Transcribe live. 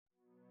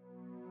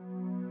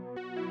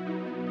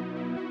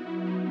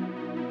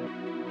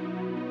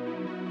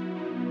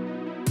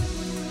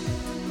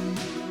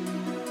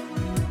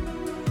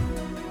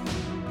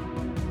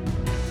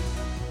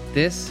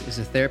This is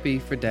a Therapy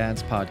for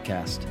Dads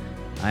podcast.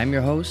 I am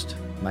your host.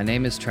 My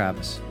name is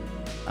Travis.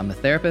 I'm a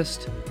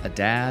therapist, a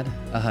dad,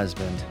 a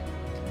husband.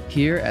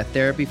 Here at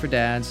Therapy for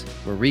Dads,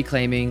 we're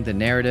reclaiming the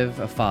narrative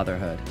of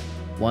fatherhood,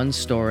 one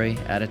story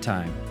at a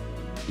time.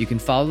 You can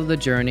follow the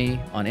journey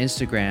on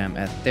Instagram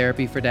at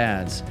Therapy for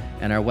Dads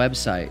and our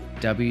website,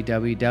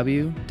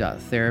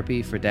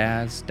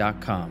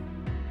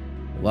 www.therapyfordads.com.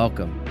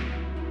 Welcome.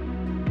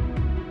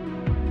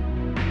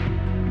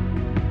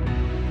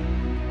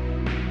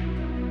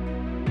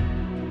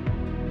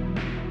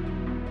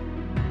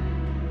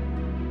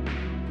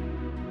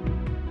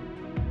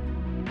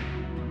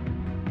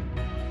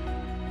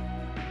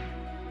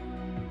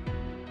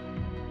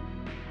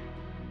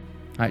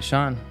 All right,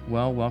 Shaun.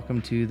 Well,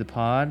 welcome to the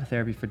pod,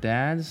 Therapy for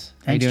Dads.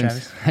 Thanks,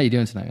 Travis. How you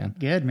doing tonight, man?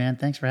 Good, man.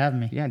 Thanks for having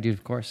me. Yeah, dude,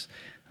 of course.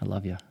 I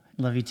love you.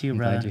 Love you too, I'm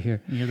brother. glad you're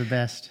here. You're the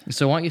best.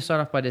 So why don't you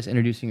start off by just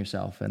introducing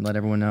yourself and let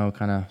everyone know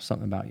kind of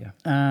something about you.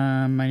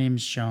 My name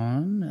is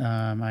Shaun.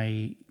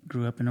 I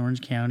grew up in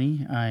Orange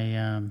County.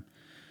 I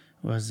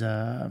was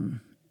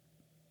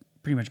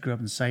pretty much grew up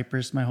in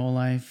Cyprus my whole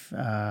life.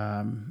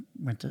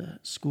 Went to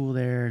school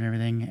there and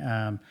everything.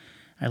 I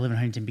live in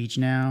Huntington Beach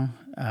now.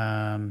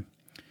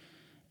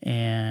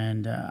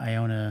 And I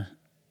own a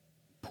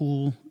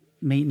pool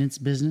maintenance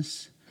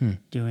business,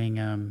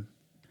 doing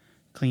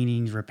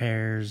cleanings,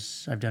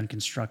 repairs. I've done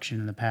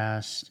construction in the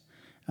past.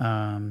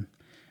 I'm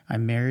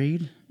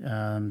married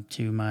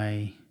to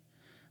my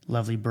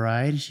lovely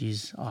bride.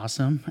 She's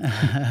awesome.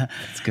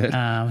 That's good.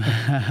 How long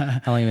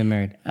have you been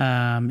married?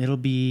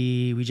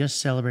 We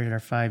just celebrated our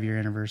 5-year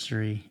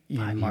anniversary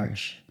in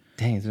March.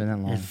 Dang, it's been that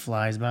long. It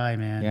flies by,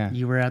 man. Yeah.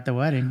 You were at the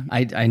wedding.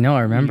 I know.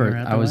 I remember. You were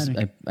at the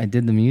wedding. I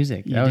did the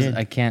music. You did.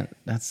 I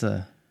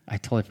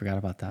totally forgot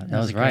about that. That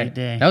was a great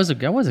day. That was a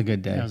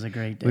good day. That was a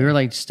great day. We were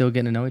like still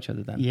getting to know each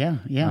other then. Yeah.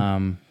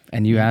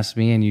 And you asked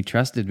me and you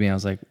trusted me. I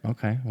was like,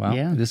 okay,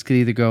 well, this could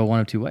either go one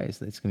of two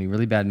ways. It's going to be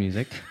really bad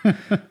music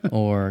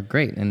or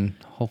great. And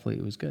hopefully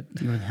it was good.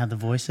 You had the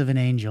voice of an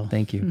angel.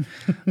 Thank you.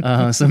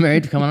 So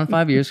married, coming on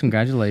 5 years.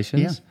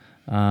 Congratulations. Yeah.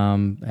 I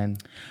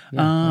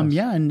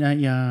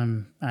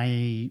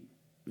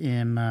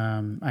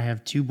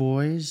have 2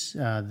 boys.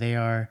 They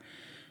are,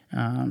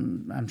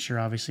 I'm sure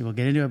obviously we'll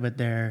get into it, but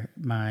they're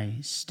my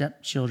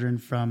stepchildren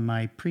from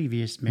my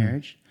previous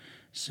marriage.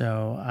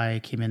 So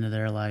I came into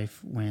their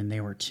life when they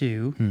were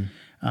 2,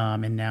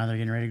 and now they're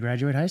getting ready to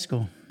graduate high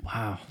school.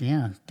 Wow.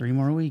 Yeah, 3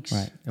 more weeks.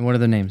 Right. And what are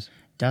their names?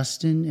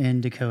 Dustin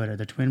and Dakota,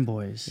 the twin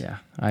boys. Yeah,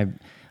 I've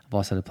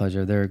also had the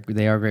pleasure.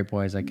 They are great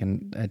boys. I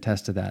can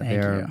attest to that. They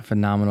are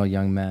phenomenal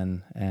young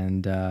men,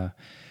 and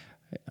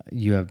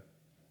you have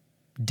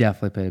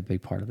definitely played a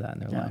big part of that in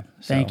their life.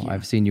 So thank you.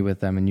 I've seen you with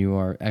them, and you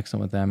are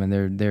excellent with them,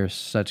 and they're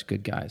such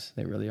good guys.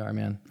 They really are,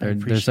 man.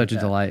 They're such a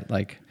delight.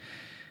 Like,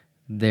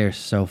 they're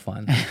so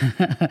fun,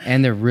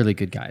 and they're really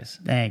good guys.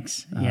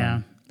 Thanks.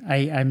 Yeah,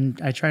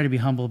 I try to be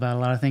humble about a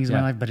lot of things in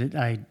my life, but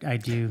I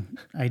do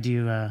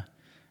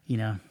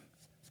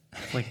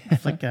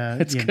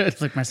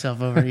flick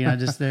myself over.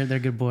 Just they're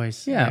good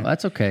boys. Yeah,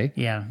 that's okay.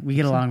 Yeah, we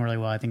get along really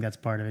well. I think that's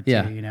part of it too.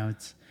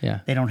 Yeah.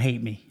 They don't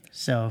hate me,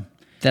 so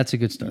that's a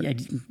good start.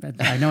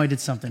 I know I did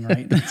something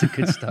right. That's a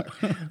good start.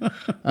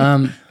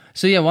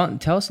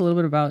 Tell us a little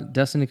bit about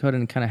Dustin and Dakota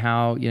and kind of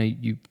how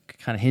you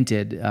kind of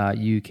hinted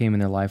you came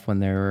in their life when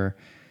they were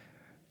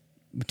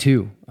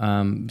 2.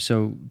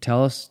 So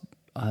tell us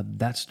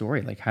that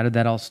story. Like, how did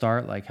that all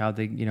start? Like, how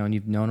they and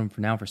you've known them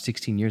for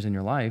 16 years in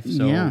your life.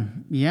 So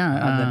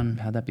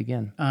how'd that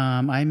begin?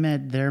 I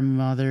met their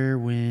mother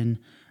when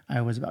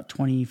I was about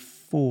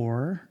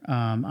 24.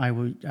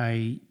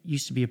 I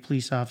used to be a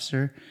police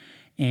officer,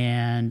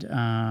 and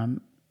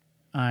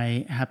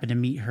I happened to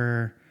meet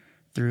her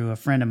through a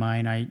friend of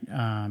mine.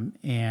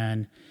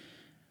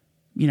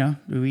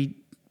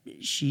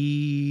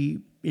 She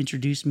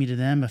introduced me to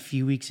them a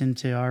few weeks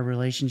into our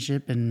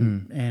relationship,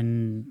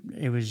 and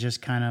it was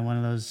just kind of one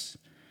of those,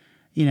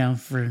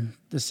 for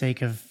the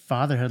sake of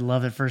fatherhood,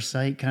 love at first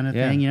sight kind of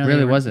thing.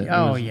 Really, was it?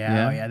 Oh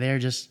yeah. They're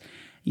just,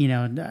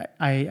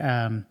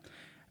 I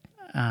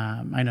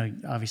know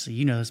obviously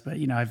you know this, but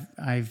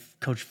I've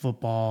coached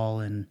football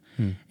and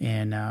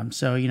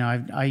so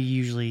I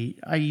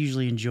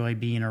usually enjoy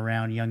being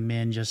around young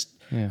men.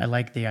 I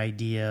like the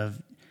idea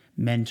of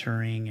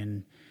mentoring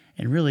and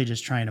really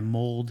just trying to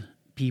mold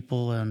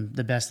people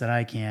the best that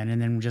I can.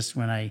 And then just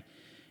when I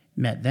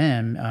met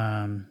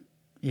them,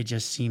 it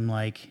just seemed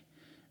like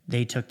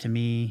they took to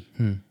me.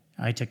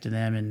 I took to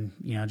them, and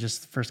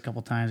just the first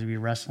couple times we'd be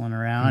wrestling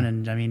around,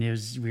 and I mean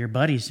we were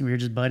buddies. We were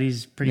just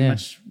buddies pretty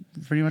much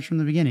from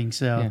the beginning.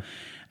 So,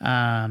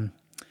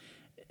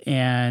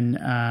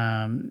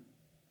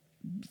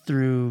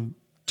 through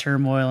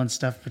turmoil and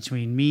stuff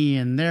between me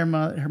and her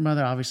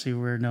mother, obviously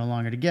we're no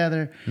longer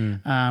together.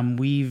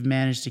 We've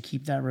managed to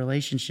keep that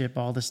relationship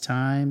all this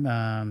time,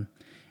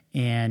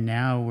 and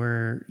now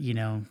we're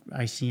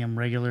I see them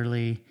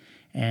regularly,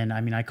 and I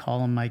mean I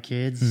call them my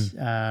kids.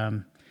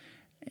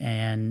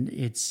 And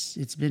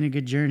it's been a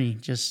good journey,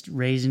 just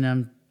raising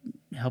them,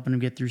 helping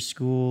them get through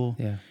school.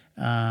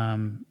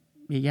 It's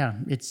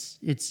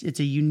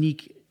a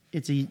unique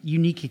it's a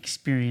unique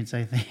experience,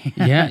 I think.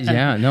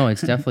 Yeah. No,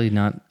 it's definitely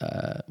not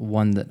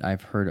one that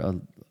I've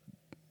heard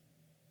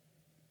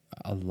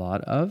a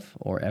lot of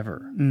or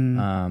ever.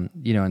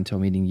 Until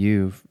meeting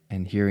you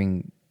and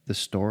hearing the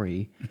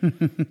story.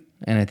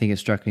 And I think it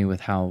struck me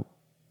with how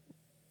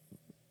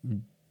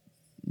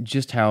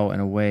in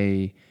a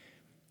way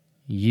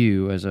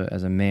you as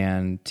a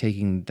man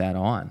taking that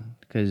on,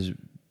 because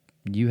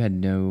you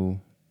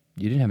didn't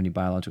have any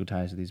biological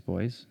ties to these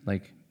boys,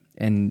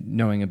 and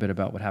knowing a bit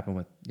about what happened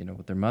with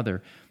their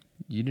mother,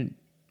 you didn't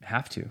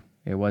have to.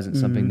 It wasn't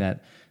something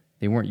that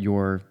they weren't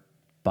your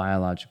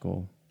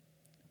biological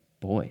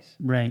boys.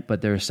 Right.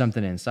 But there was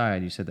something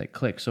inside, you said, that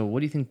clicked. So what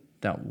do you think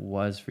that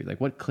was for you?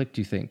 Like, what clicked,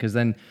 do you think? Because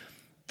then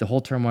the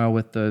whole turmoil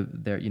with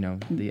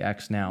the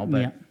ex now,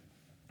 but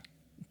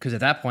because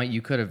at that point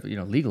you could have,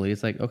 legally,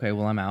 it's like, okay,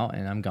 well, I'm out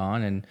and I'm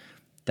gone and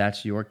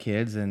that's your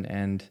kids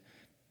and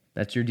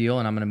that's your deal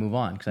and I'm going to move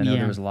on. Because I know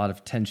there was a lot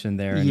of tension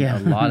there and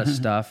a lot of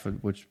stuff,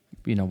 which,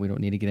 we don't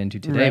need to get into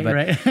today.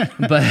 But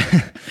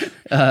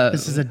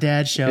this is a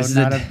dad show,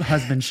 not a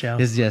husband show.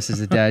 Yes, it's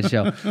a dad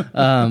show.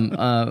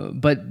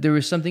 But there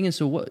was something in,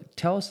 so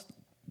tell us,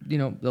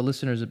 the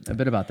listeners a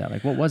bit about that.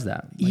 Like, what was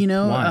that?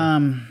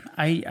 Why?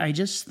 I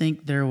just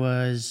think there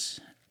was,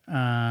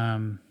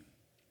 I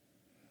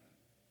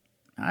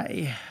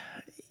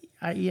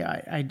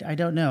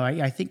don't know.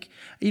 I think,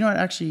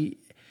 actually,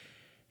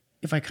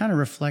 if I kind of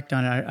reflect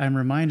on it, I'm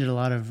reminded a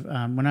lot of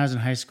when I was in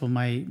high school,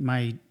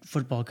 my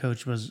football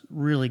coach was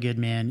really good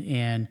man.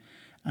 And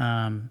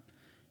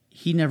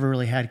he never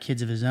really had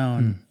kids of his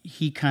own.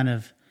 He kind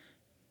of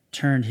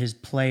turned his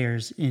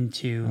players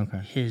into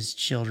his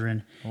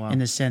children in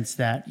the sense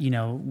that,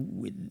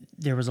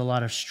 there was a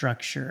lot of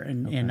structure.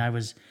 And I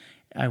was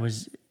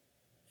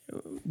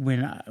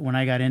when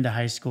I got into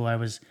high school, I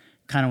was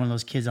kind of one of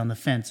those kids on the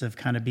fence of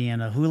kind of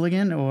being a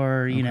hooligan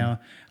or,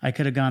 I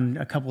could have gone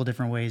a couple of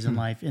different ways in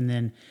life. And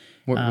then,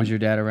 was your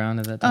dad around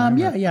at that time?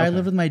 Yeah. I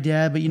lived with my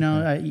dad, but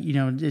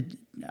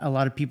a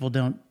lot of people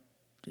don't,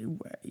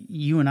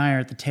 you and I are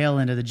at the tail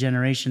end of the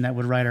generation that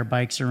would ride our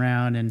bikes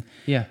around and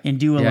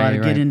do a lot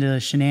of get into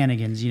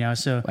shenanigans,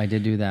 so I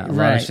did do that.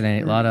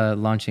 A lot of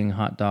launching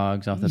hot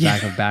dogs off the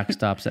back of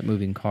backstops at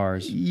moving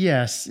cars.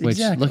 Yes, which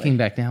looking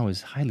back now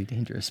is highly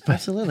dangerous. But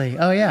absolutely.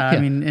 Oh yeah. I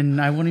mean,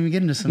 and I won't even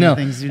get into some of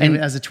the things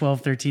as a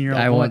 12,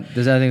 13-year-old.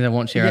 There's other things I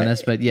won't share on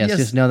this, but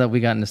just know that we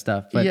got into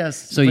stuff. But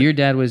so your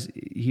dad was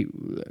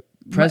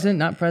present,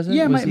 not present?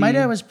 Yeah, my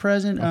dad was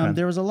present. Okay.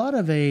 There was a lot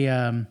of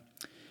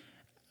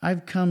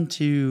I've come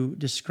to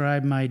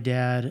describe my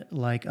dad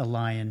like a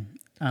lion,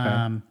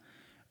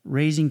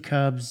 raising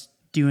cubs,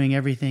 doing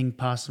everything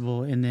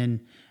possible. And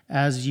then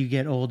as you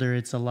get older,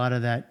 it's a lot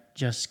of that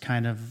just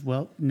kind of,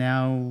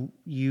 now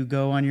you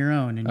go on your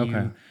own and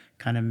you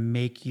kind of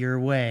make your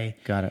way.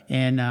 Got it.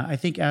 And I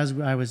think as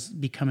I was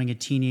becoming a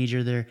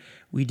teenager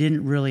we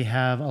didn't really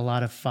have a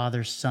lot of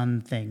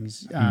father-son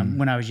things.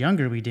 When I was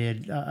younger, we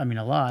did, a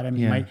lot.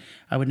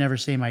 I would never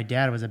say my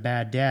dad was a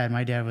bad dad.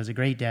 My dad was a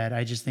great dad.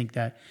 I just think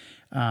that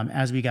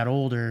as we got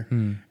older,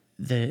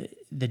 the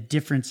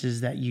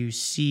differences that you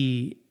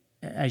see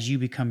as you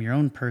become your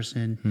own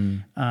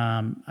person,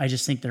 I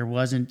just think there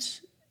wasn't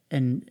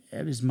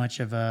as much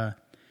of a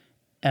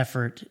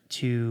effort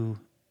to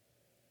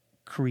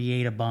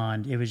create a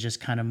bond. It was just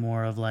kind of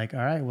more of like, all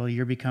right, well,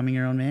 you're becoming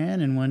your own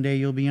man and one day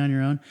you'll be on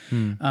your own.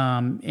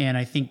 And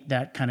I think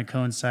that kind of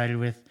coincided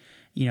with,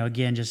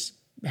 again, just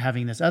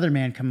having this other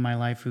man come in my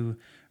life who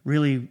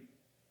really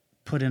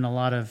put in a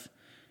lot of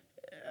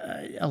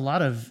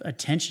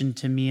attention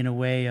to me in a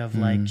way of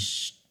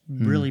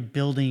really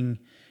building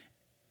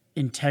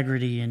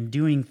integrity and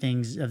doing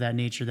things of that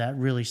nature that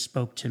really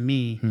spoke to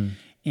me.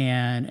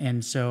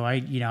 And so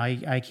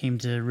I came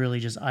to really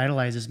just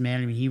idolize this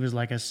man. I mean, he was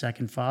like a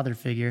second father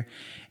figure.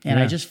 And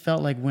I just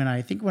felt like when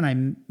I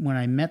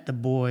met the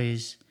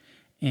boys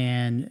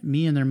and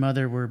me and their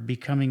mother were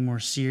becoming more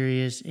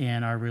serious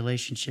and our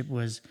relationship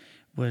was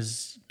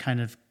kind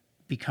of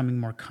becoming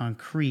more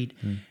concrete,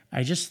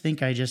 I just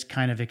think I just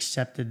kind of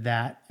accepted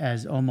that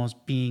as almost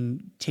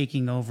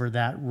taking over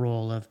that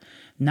role of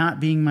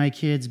not being my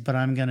kids, but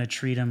I'm going to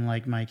treat them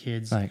like my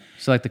kids. Like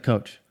the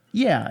coach.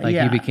 Yeah.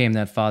 You became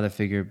that father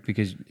figure,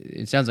 because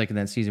it sounds like in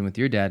that season with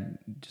your dad,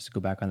 just to go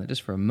back on that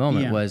just for a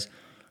moment, was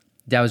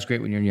dad was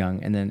great when you're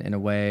young. And then in a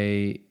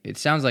way, it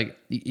sounds like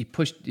he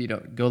pushed,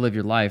 go live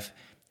your life.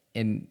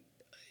 And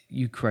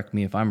you correct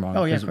me if I'm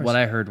wrong. Because what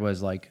I heard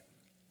was like,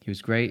 he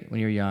was great when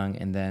you were young,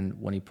 and then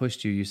when he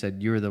pushed you, you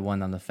said you were the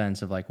one on the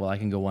fence of like, well, I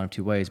can go one of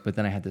two ways, but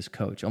then I had this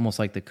coach. Almost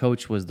like the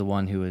coach was the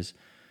one who was,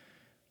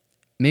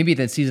 maybe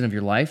that season of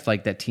your life,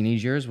 like that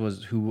teenage years,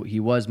 was who he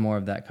was more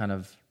of that kind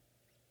of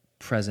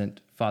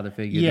present father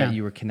figure that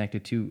you were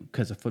connected to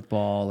because of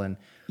football. And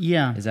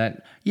is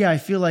that... Yeah, I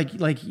feel like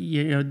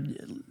he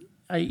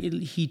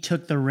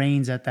took the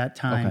reins at that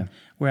time,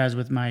 whereas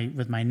with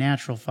my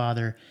natural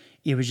father,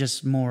 it was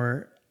just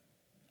more...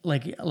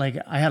 Like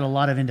I had a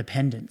lot of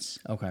independence.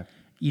 Okay.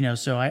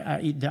 So I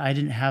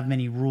didn't have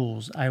many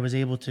rules. I was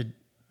able to.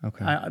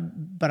 Okay.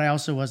 But I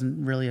also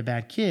wasn't really a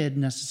bad kid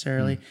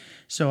necessarily.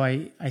 So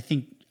I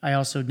think I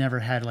also never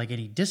had like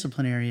any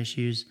disciplinary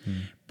issues,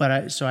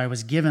 but so I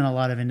was given a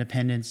lot of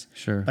independence.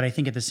 Sure. But I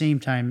think at the same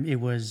time, it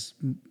was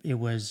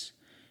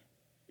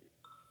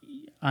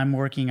I'm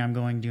working, I'm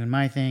going doing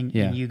my thing,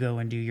 and you go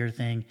and do your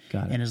thing.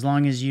 Got it. And as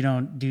long as you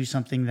don't do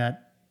something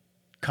that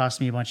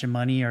costs me a bunch of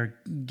money or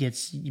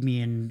gets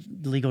me in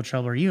legal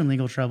trouble or you in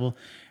legal trouble,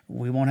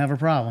 we won't have a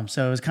problem.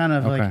 So it was kind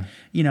of like, I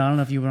don't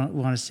know if you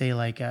want to say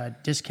like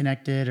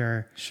disconnected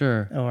or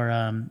sure,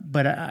 or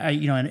but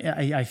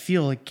I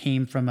feel it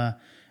came from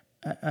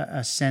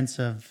a sense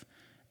of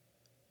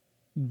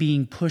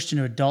being pushed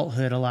into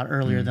adulthood a lot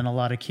earlier than a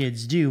lot of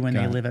kids do when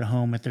they live at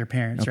home with their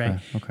parents, right?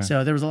 Okay.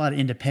 So there was a lot of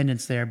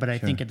independence there, but I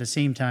think at the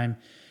same time,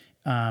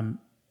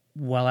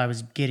 while I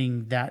was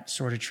getting that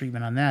sort of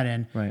treatment on that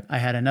end, I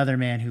had another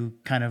man who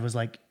kind of was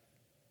like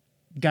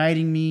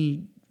guiding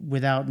me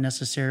without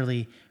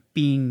necessarily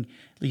being,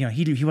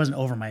 he wasn't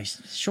over my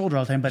shoulder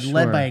all the time, but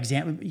led by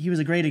example. He was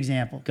a great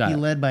example. He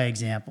led by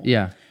example.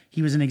 Yeah.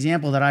 He was an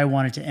example that I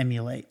wanted to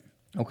emulate.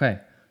 Okay.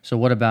 So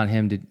what about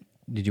him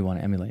did you want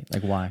to emulate?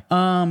 Like why?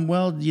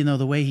 Well,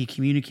 the way he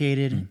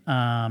communicated,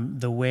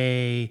 the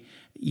way,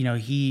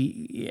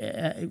 he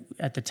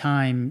at the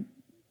time,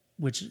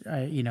 which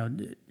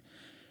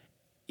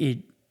it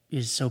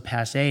is so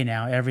passé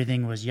now.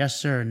 Everything was yes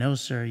sir, no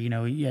sir.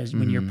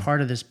 When you're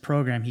part of this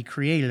program, he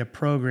created a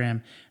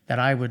program that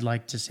I would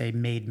like to say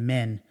made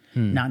men,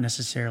 not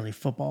necessarily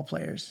football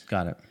players.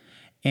 Got it.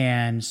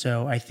 And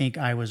so I think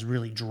I was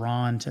really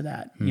drawn to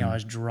that. I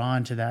was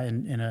drawn to that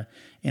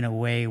in a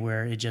way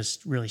where it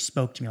just really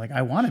spoke to me. Like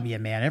I want to be a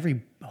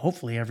man.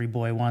 Hopefully every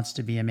boy wants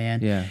to be a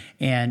man. Yeah.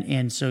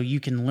 And so you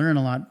can learn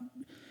a lot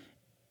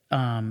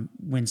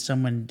when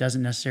someone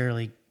doesn't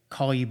necessarily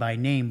call you by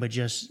name, but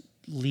just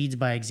leads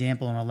by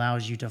example and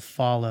allows you to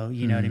follow.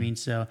 You know what I mean?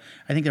 So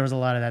I think there was a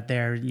lot of that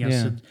there.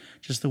 So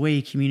just the way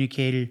he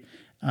communicated,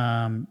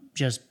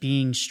 just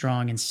being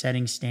strong and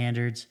setting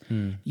standards.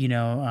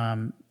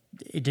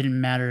 It didn't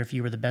matter if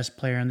you were the best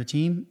player on the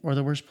team or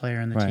the worst player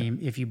on the team.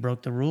 If you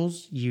broke the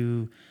rules,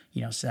 you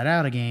sat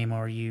out a game,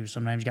 or you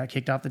sometimes got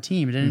kicked off the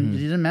team. It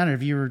didn't matter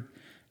if you were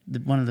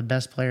one of the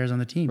best players on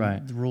the team.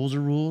 Right. The rules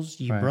are rules.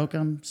 You broke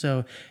them.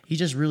 So he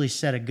just really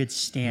set a good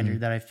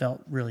standard that I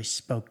felt really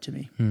spoke to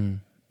me.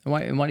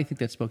 Why do you think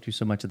that spoke to you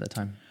so much at that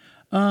time?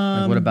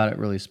 What about it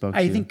really spoke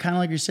to you? I think kind of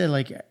like you said,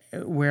 like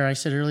where I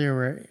said earlier,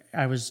 where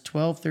I was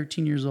 12,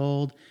 13 years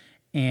old,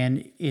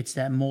 and it's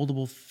that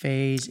moldable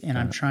phase, and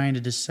I'm trying to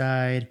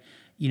decide,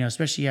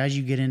 especially as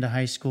you get into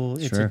high school,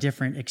 it's a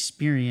different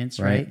experience,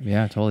 right?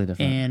 Yeah, totally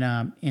different.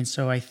 And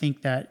so I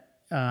think that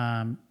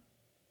I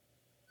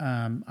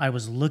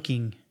was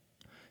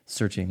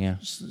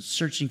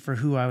searching for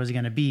who I was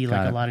going to be,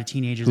 like a lot of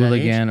teenagers.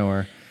 Hooligan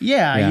that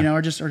age.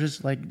 or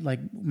just like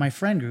my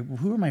friend group.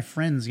 Who are my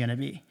friends going to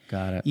be?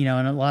 Got it.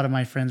 And a lot of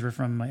my friends were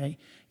from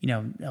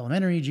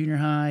elementary, junior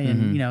high,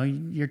 and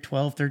you're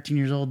 12, 13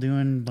 years old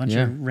doing a bunch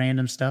of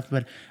random stuff.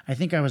 But I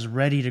think I was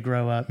ready to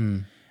grow up,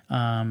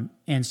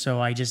 and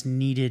so I just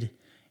needed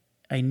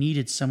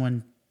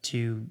someone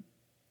to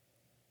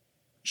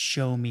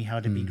show me how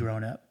to be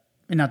grown up.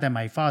 And not that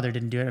my father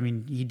didn't do it. I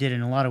mean, he did it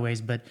in a lot of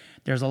ways, but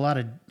there's a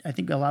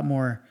lot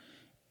more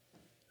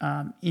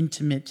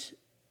intimate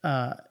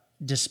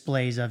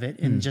displays of it,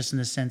 and just in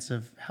the sense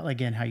of how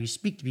you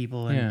speak to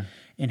people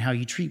and how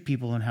you treat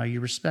people and how you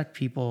respect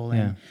people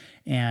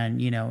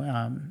and you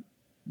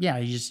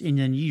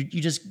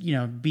just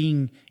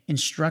being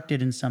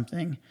instructed in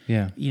something,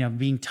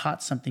 being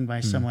taught something by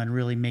someone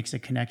really makes a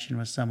connection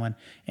with someone.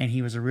 And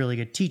he was a really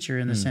good teacher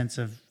in the sense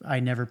of I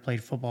never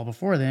played football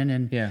before then,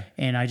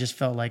 and I just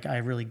felt like I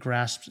really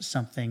grasped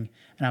something,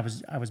 and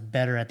I was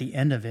better at the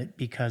end of it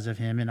because of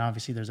him. And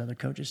obviously there's other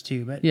coaches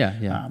too, but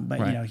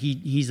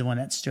he's the one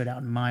that stood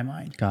out in my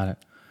mind. Got it.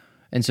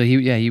 And so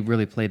he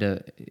really played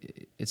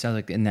it sounds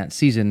like in that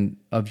season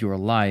of your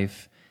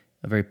life,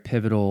 a very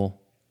pivotal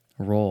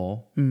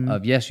role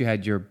of, yes, you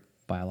had your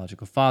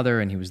biological father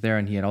and he was there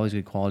and he had all these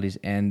good qualities,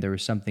 and there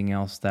was something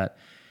else that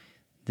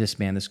this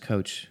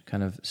coach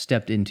kind of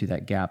stepped into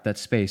that gap, that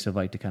space of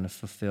like to kind of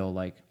fulfill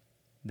like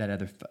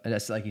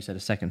that's like you said, a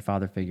second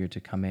father figure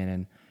to come in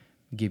and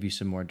give you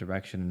some more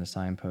direction in the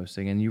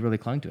signposting, and you really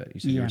clung to it. You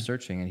said you were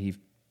searching, and he,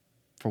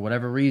 for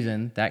whatever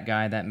reason, that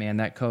guy, that man,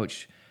 that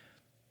coach,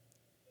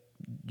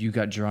 you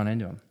got drawn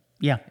into him.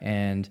 Yeah.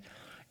 And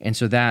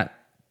so that,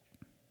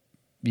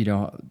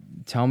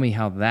 tell me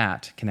how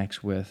that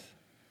connects with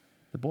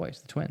the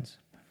boys, the twins.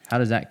 How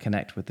does that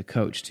connect with the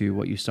coach to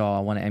what you saw?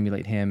 I want to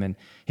emulate him and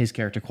his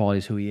character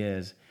qualities, who he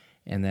is.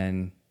 And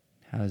then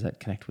how does that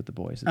connect with the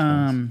boys, the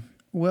twins?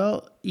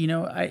 Well,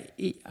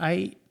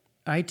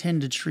 I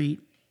tend to treat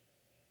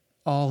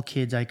all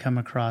kids I come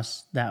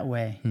across that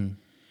way.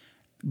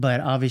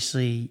 But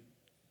obviously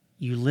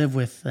you live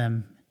with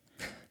them,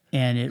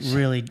 and it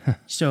really,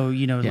 so,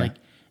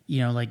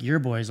 like your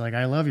boys, like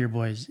I love your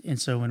boys. And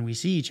so when we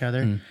see each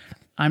other,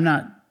 I'm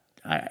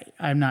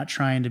not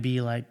trying to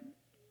be like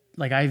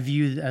I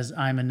view as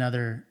I'm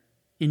another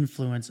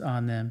influence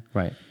on them.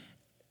 Right.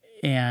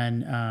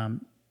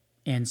 And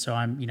and so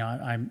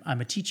I'm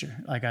a teacher.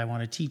 Like I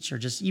want to teach, or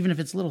just even if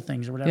it's little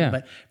things or whatever.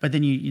 Yeah. But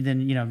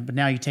then but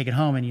now you take it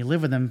home and you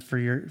live with them for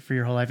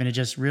your whole life, and it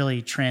just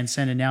really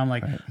transcended. Now I'm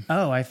like,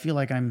 oh, I feel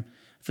like I'm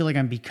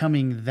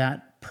becoming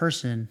that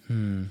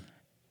person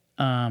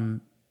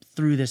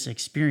through this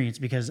experience,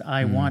 because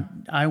I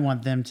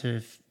want them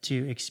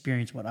to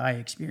experience what I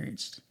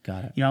experienced.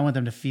 Got it. I want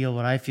them to feel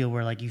what I feel,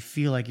 where like you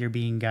feel like you're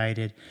being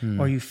guided,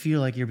 or you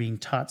feel like you're being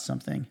taught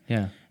something.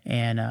 Yeah.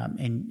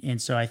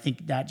 And so I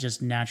think that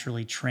just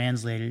naturally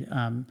translated.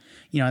 At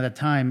that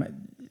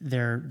time,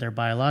 their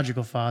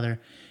biological father,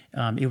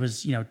 it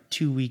was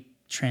 2-week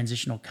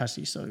transitional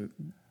custody. So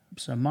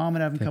mom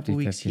would have a couple of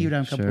weeks, he would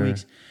have a couple of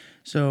weeks.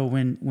 So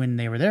when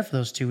they were there for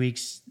those 2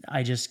 weeks,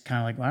 I just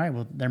kind of like, all right,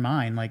 well, they're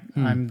mine. Like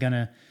I'm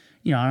gonna,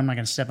 I'm not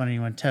gonna step on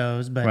anyone's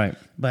toes,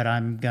 but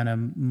I'm gonna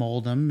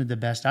mold them the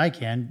best I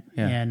can.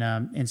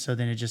 Yeah. And so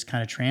then it just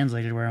kind of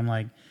translated where I'm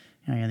like,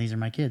 oh, yeah, these are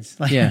my kids.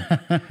 Like,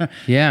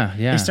 yeah.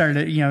 They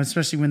started,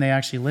 especially when they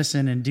actually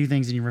listen and do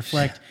things and you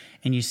reflect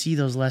and you see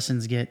those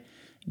lessons get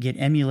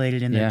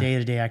emulated in their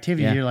day-to-day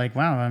activity. You're like,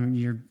 wow,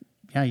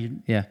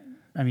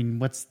 I mean,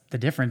 what's the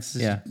difference?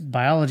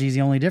 Biology is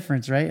the only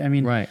difference, right? I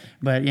mean,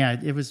 but yeah,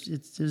 it was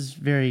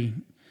very,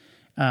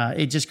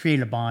 it just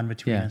created a bond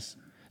between us.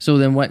 So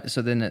then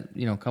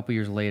a couple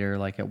years later,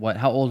 like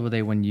how old were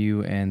they when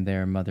you and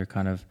their mother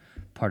kind of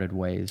parted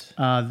ways?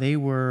 They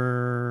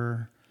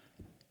were,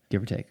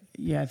 give or take.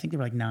 Yeah, I think they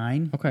were like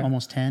 9,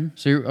 almost 10.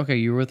 So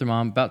you were with your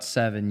mom about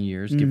 7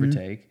 years, give or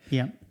take.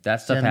 Yeah.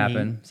 That stuff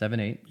happened, 7,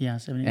 8. Yeah,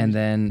 7, 8. And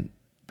then,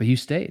 but you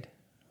stayed.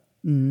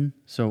 Mm-hmm.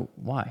 So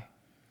why?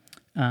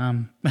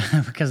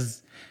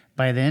 Because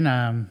by then,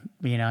 I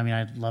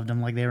loved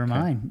them like they were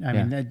mine. I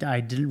mean,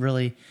 I didn't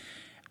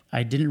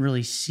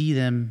really see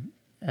them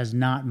as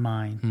not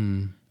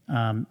mine.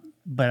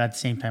 But at the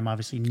same time,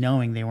 obviously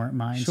knowing they weren't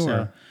mine.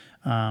 Sure.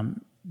 So,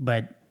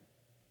 but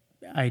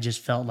I just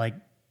felt like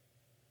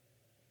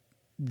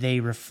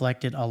they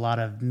reflected a lot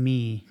of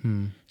me.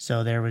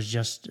 So there was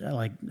just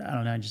like, I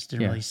don't know, I just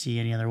didn't really see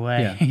any other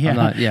way.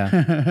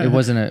 It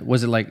wasn't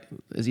was it like,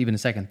 is even a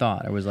second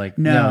thought? It was like,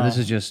 these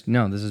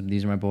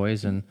are my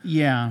boys. And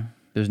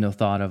there's no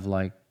thought of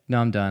like,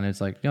 no, I'm done.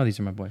 It's like, no, these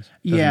are my boys.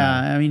 Doesn't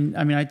matter.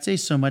 I mean, I'd say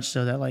so much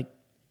so that like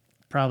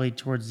probably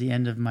towards the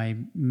end of my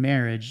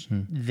marriage,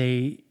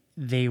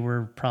 they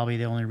were probably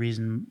the only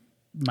reason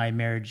my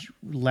marriage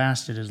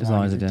lasted as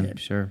long as it did.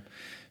 Sure.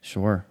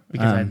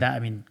 Because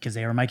because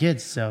they were my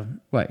kids. So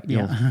trying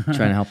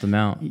to help them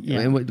out.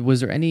 And was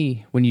there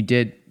any, when you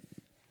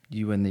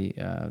and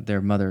their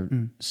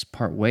mother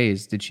part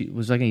ways,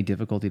 was there like any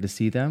difficulty to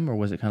see them, or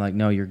was it kind of like,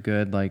 no, you're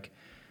good, like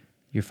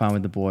you're fine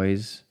with the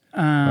boys,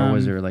 or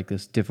was there like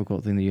this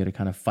difficult thing that you had to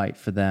kind of fight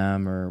for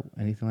them or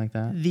anything like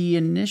that? The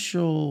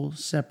initial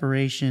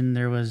separation,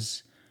 there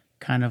was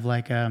kind of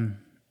like a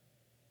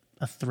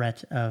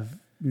threat of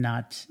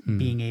not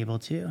being able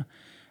to,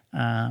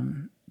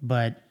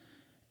 but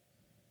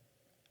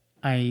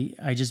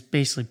I just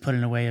basically put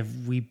in a way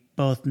of, we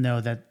both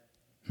know that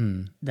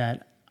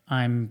that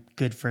I'm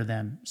good for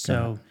them.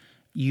 So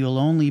you'll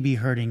only be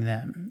hurting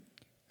them.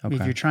 Okay.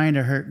 If you're trying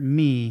to hurt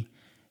me,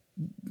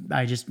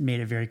 I just made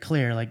it very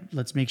clear. Like,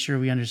 let's make sure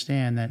we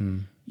understand that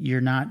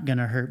you're not going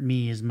to hurt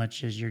me as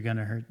much as you're going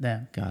to hurt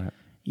them. Got it.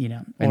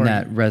 And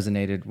that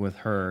resonated with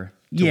her.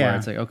 Where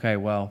it's like, okay.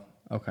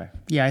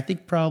 Yeah, I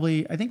think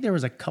there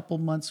was a couple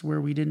months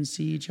where we didn't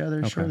see each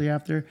other shortly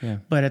after. Yeah.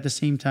 But at the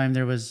same time,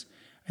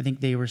 I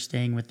think they were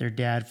staying with their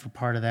dad for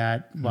part of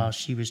that while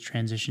she was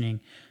transitioning,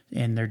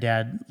 and their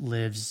dad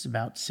lives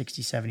about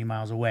 60, 70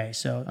 miles away.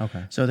 So,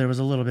 so there was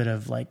a little bit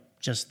of like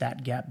just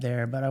that gap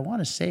there. But I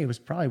want to say it was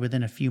probably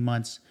within a few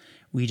months,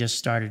 we just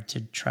started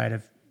to try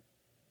to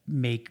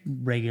make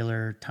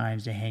regular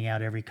times to hang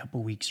out every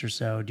couple weeks or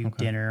so, do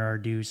dinner or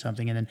do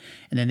something. And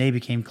then they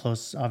became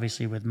close,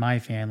 obviously, with my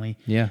family.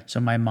 Yeah. So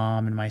my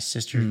mom and my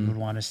sisters would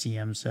want to see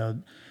them.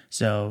 So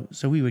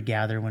we would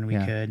gather when we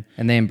could.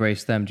 And they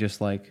embraced them just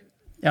like,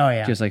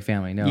 just like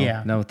family.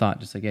 No thought,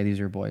 just like,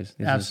 these are boys.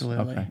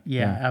 Absolutely.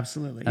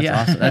 Absolutely.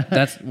 That's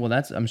awesome.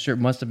 That's I'm sure it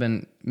must have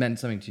meant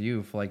something to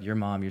you for like your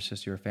mom, your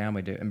sister, your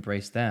family to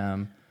embrace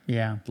them.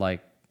 Yeah. Like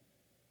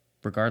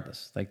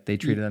regardless, like they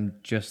treated them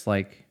just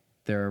like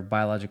their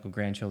biological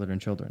grandchildren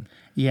and children.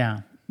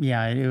 Yeah.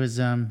 It was,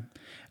 it's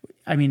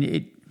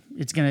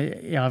going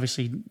to,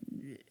 obviously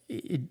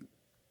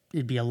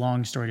it'd be a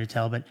long story to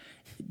tell, but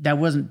that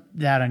wasn't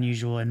that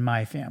unusual in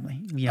my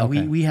family.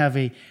 We have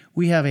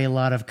a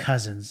lot of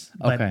cousins,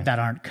 but that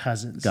aren't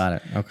cousins. Got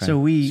it. Okay.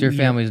 So your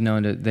family's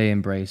known to, they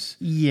embrace.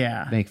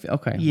 Yeah.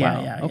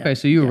 Okay.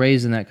 So you were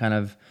raised in that kind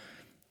of,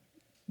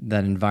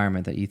 that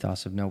environment, that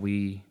ethos of, no,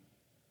 we,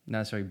 not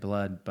necessarily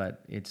blood,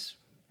 but it's,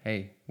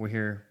 hey, we're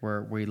here,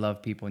 we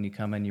love people, and you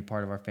come in, you're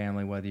part of our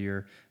family, whether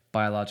you're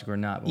biological or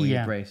not, but we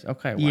embrace.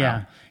 Okay,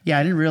 wow. Yeah,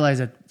 I didn't realize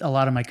that a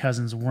lot of my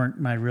cousins weren't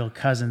my real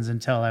cousins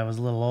until I was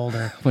a little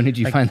older. When did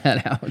you find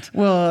that out?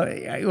 Well,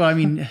 I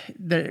mean,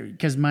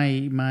 because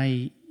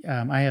I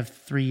have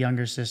 3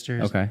 younger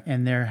sisters,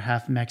 and they're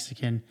half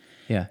Mexican.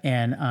 Yeah.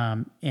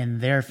 And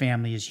their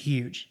family is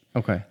huge.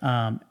 Okay.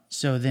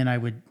 So then I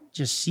would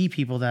just see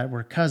people that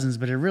were cousins,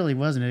 but it really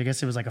wasn't. I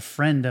guess it was like a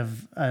friend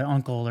of an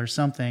uncle or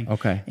something.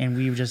 Okay. And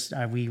we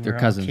we were all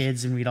cousins.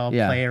 kids, and we'd all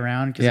play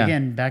around. Because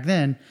again, back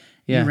then,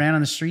 you ran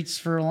on the streets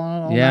for a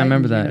long all night. I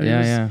remember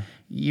that.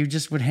 You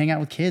just would hang out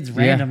with kids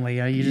randomly.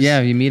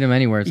 You meet them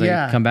anywhere. It's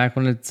like, come back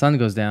when the sun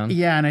goes down.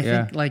 Yeah, and I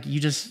think like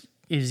it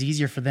was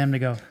easier for them to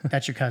go,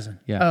 that's your cousin.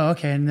 Oh,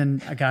 okay. And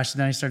then, gosh,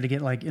 then I started to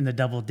get like in the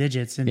double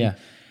digits. And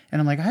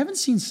I'm like, I haven't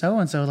seen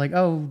so-and-so. Like,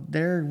 oh,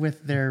 they're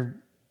with their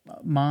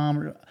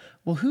mom.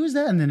 Well, who's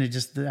that? And then I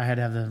had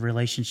to have the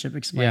relationship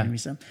explained to me.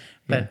 So,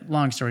 but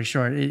long story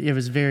short, it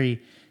was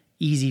very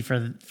easy for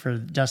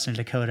Dustin and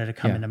Dakota to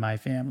come into my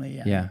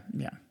family. Yeah.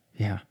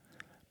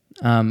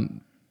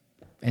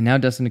 And now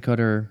Dustin and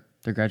Dakota,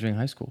 they're graduating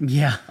high school.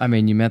 Yeah. I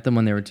mean, you met them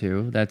when they were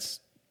 2.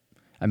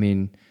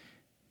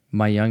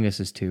 My youngest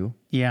is 2.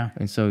 Yeah.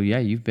 And so,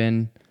 you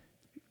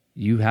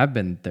have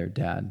been their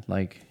dad.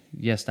 Like,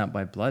 yes, not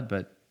by blood,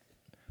 but,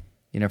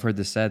 I've heard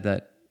this said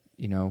that,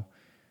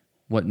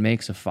 what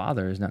makes a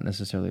father is not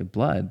necessarily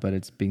blood, but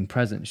it's being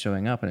present,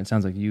 showing up. And it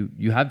sounds like you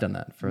have done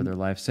that for their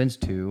life since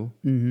 2,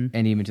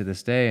 and even to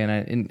this day.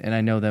 And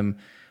I know them.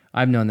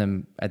 I've known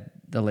them at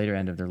the later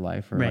end of their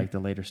life, or like the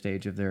later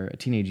stage of their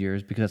teenage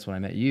years, because that's when I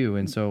met you.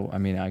 And so, I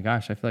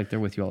feel like they're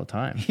with you all the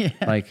time. Yeah.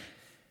 Like,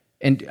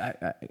 and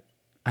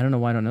I don't know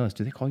why I don't know this.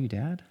 Do they call you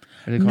dad?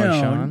 Or do they call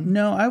you Shaun?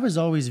 No, I was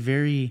always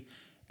very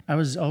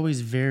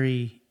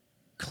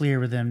clear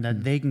with them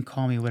that they can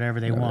call me whatever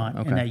they want,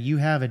 and that you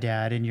have a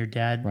dad, and your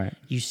dad,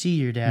 you see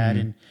your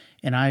dad,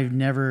 and I've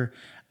never.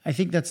 I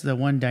think that's the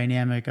one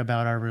dynamic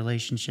about our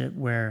relationship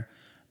where,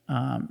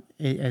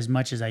 as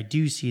much as I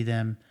do see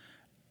them,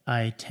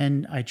 I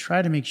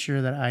try to make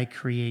sure that I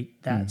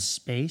create that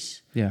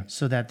space,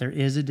 so that there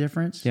is a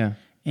difference,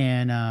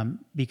 and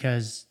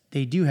because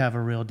they do have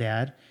a real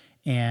dad,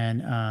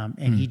 and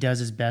he does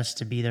his best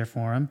to be there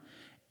for him.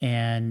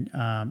 And,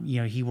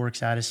 he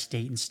works out of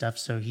state and stuff.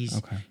 So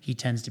he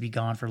tends to be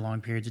gone for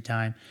long periods of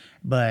time,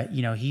 but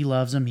he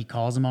loves them. He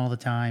calls them all the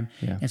time.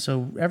 Yeah. And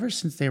so ever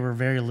since they were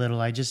very little,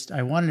 I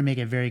wanted to make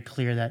it very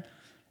clear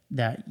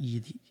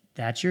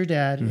that's your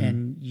dad,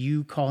 and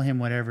you call him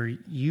whatever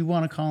you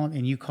want to call him,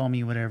 and you call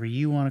me whatever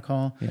you want to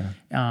call. Yeah.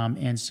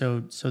 And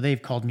so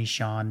they've called me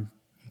Shaun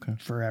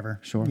forever.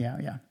 Sure.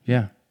 Yeah.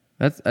 Yeah.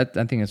 I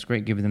think that's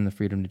great, giving them the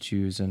freedom to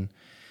choose. And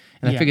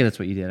I figured that's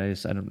what you did.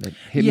 It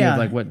hit me with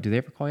like, what, do they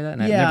ever call you that?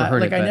 And I've never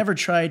heard it. I never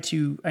tried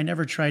to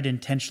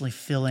intentionally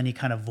fill any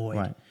kind of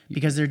void,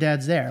 because their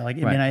dad's there. Like,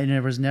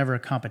 there was never a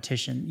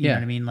competition. You know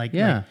what I mean? Like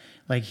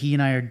he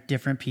and I are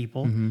different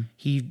people.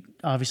 He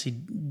obviously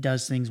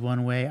does things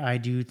one way. I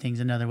do things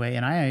another way.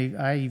 And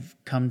I've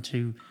come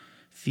to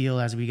feel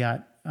as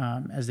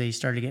they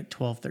started to get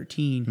 12,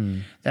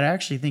 13, that I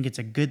actually think it's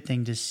a good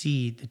thing to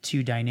see the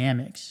two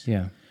dynamics.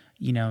 Yeah.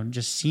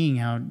 Just seeing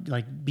how,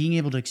 like, being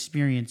able to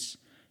experience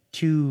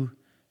 2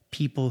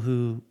 people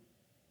who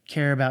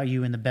care about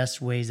you in the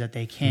best ways that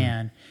they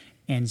can,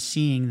 and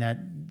seeing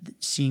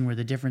where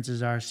the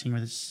differences are, seeing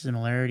where the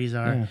similarities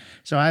are. Yeah.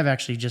 So I've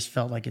actually just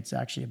felt like it's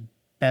actually a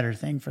better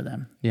thing for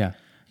them. Yeah.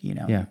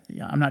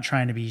 I'm not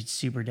trying to be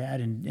super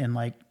dad and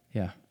like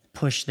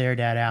push their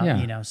dad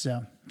out,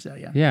 so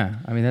yeah. Yeah.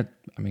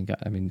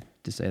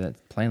 To say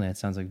that plainly, it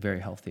sounds like very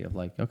healthy, of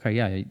like,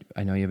 okay,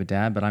 I know you have a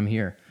dad, but I'm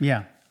here.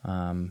 Yeah.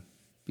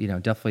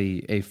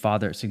 Definitely a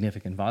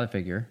significant father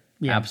figure.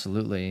 Yeah.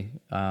 Absolutely.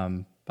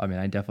 I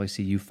definitely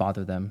see you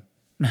father them.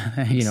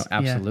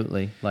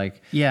 Absolutely. Yeah.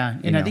 Like,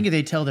 and I think if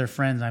they tell their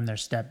friends I'm their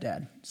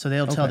stepdad, so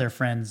they'll tell their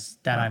friends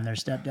that I'm their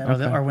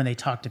stepdad, or when they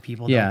talk to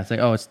people. Yeah, it's like,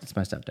 oh, it's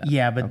my stepdad.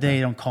 Yeah, but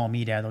they don't call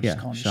me dad; they'll just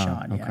call me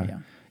Shaun. Okay.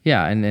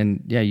 Yeah,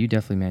 and you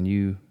definitely, man,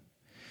 you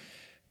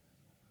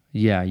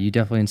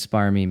definitely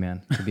inspire me,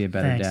 man, to be a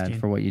better Thanks, dad, dude.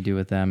 for what you do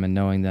with them, and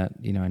knowing that,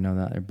 I know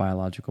that they're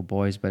biological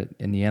boys, but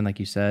in the end, like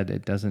you said,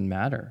 it doesn't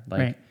matter.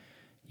 Like,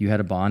 you had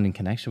a bond and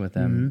connection with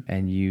them,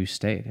 and you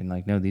stayed. And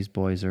like, no, these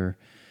boys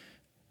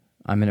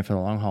I'm in it for the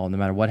long haul. No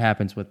matter what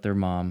happens with their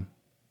mom,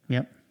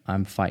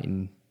 I'm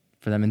fighting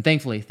for them. And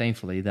thankfully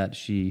that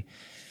she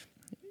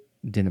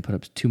didn't put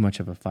up too much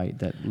of a fight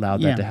that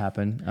allowed that to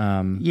happen.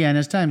 And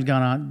as time's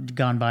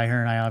gone by, her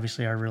and I,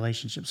 obviously our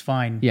relationship's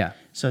fine. Yeah.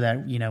 So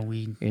that,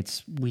 we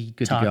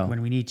good talk to go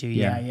when we need to.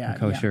 Yeah.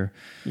 Kosher.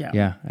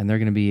 Yeah. And they're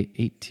going to be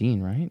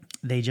 18, right?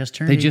 They just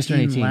turned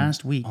 18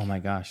 last week. Oh my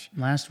gosh.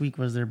 Last week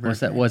was their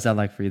birthday. What's that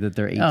like for you, that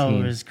they're 18? Oh,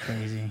 it was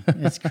crazy.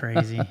 It's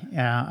crazy.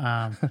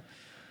 Yeah.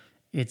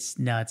 It's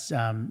nuts.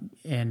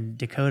 And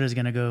Dakota's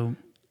going to go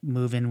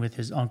move in with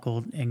his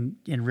uncle in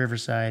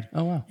Riverside.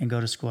 Oh, wow. And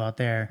go to school out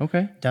there.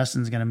 Okay.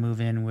 Dustin's going to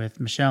move in with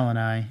Michelle and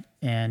I,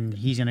 and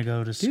he's going to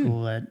go to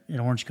school at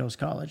Orange Coast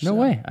College. No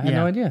way. I had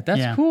no idea.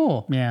 That's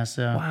cool. Yeah.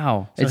 So,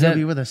 wow. So he'll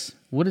be with us.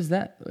 What is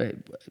that?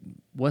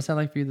 What's that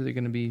like for you, that they're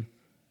going to be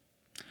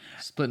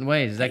splitting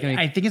ways? Is that going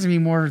to I think it's going to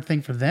be more of a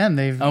thing for them.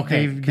 They've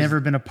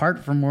never been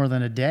apart for more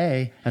than a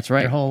day. That's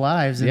right. Their whole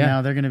lives. And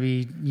now they're going to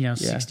be,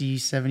 60,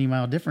 70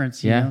 mile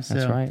difference. You know? So,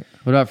 that's right.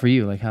 What about for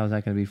you? Like, how is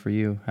that going to be for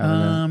you?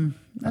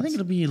 I think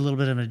it'll be a little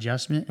bit of an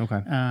adjustment.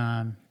 Okay.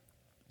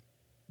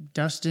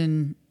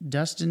 Dustin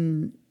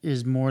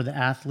is more the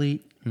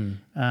athlete.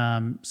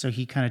 So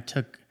he kind of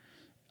took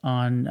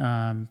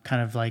on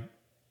kind of like,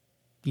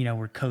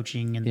 we're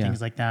coaching and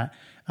things like that.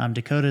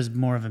 Dakota's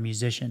more of a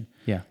musician.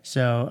 Yeah.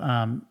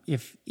 So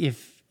if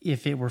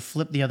it were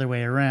flipped the other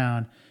way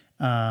around,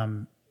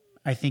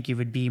 I think it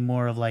would be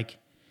more of like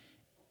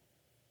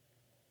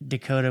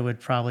Dakota would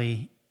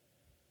probably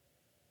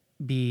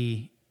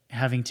be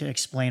having to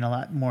explain a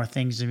lot more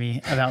things to me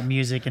about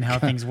music and how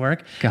things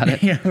work. Got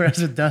it. Whereas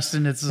with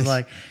Dustin, it's just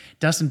like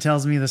Dustin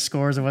tells me the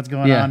scores of what's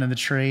going on and the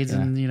trades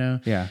and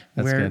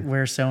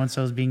where so and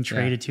so is being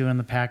traded to in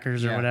the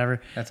Packers or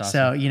whatever. That's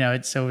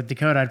awesome. So with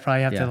Dakota, I'd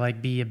probably have to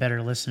like be a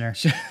better listener.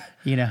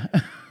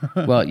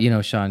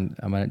 Well, Shaun,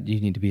 you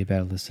need to be a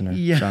better listener.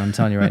 Yeah. Shaun, I'm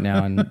telling you right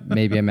now, and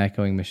maybe I'm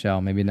echoing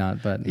Michelle, maybe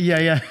not, but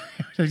yeah.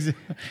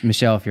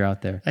 Michelle, if you're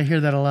out there, I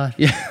hear that a lot.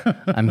 Yeah,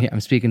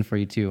 I'm speaking for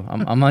you too.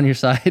 I'm on your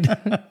side.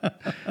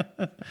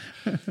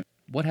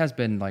 What has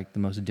been like the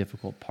most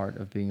difficult part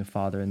of being a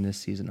father in this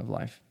season of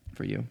life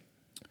for you?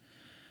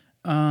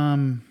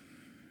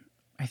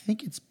 I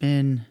think it's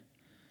been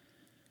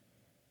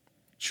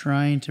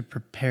trying to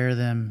prepare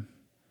them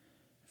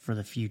for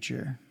the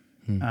future.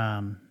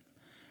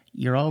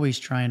 You're always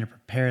trying to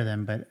prepare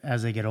them, but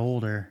as they get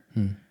older,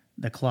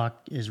 the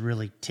clock is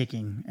really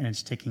ticking, and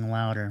it's ticking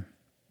louder.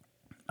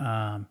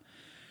 And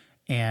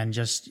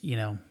just,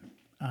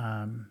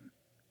 I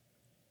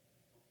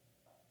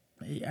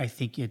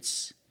think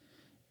it's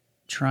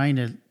trying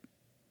to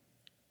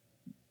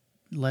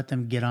let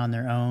them get on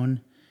their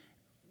own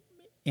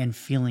and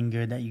feeling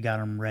good that you got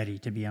them ready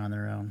to be on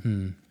their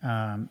own.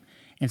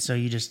 And so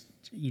you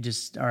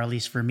just, or at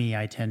least for me,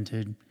 I tend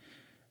to,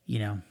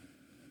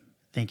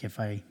 think if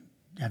I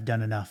have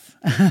done enough.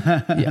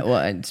 Yeah, well,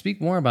 and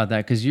speak more about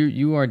that, because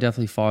you are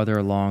definitely farther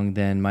along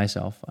than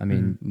myself. I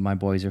mean, my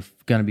boys are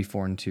going to be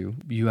 4 and 2.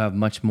 You have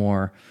much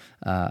more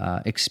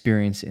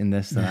experience in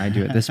this than I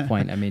do at this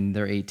point. I mean,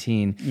 they're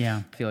 18. Yeah.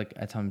 I feel like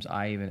at times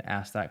I even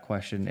ask that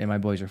question, and my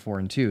boys are 4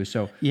 and 2.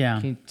 So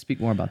can you speak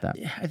more about that?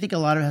 I think a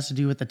lot of it has to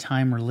do with the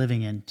time we're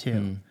living in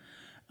too.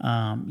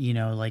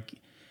 Like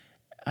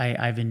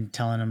I've been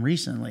telling them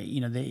recently,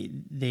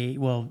 they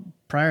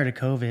prior to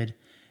COVID,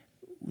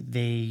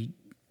 they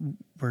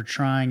were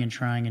trying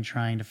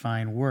to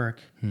find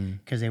work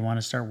because they want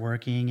to start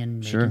working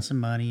and making some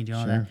money and doing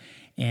all that.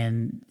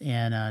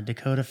 And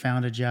Dakota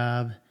found a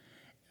job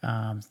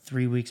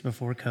 3 weeks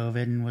before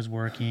COVID and was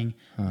working.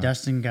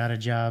 Dustin got a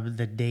job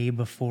the day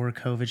before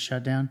COVID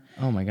shut down.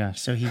 Oh my gosh.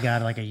 So he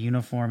got like a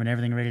uniform and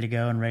everything ready to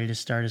go and ready to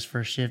start his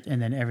first shift,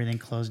 and then everything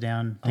closed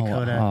down.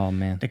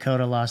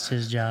 Dakota lost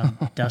his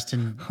job.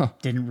 Dustin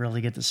didn't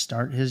really get to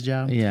start his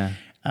job. Yeah.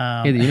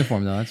 The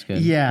uniform though, that's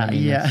good.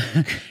 Yeah.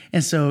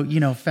 And so,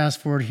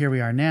 fast forward, here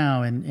we are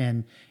now,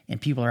 and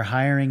people are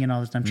hiring and all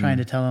this. I'm trying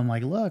to tell them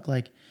look,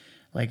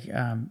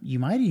 you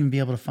might even be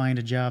able to find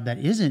a job that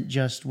isn't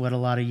just what a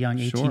lot of young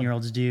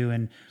 18-year-olds do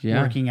and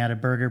working at a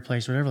burger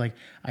place or whatever.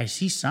 I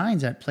see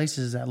signs at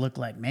places that look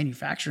like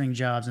manufacturing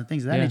jobs and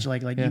things of that nature.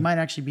 You might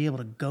actually be able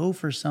to go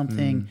for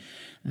something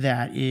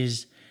that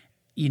is,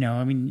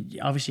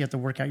 obviously you have to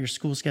work out your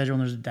school schedule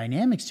and there's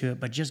dynamics to it,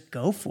 but just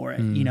go for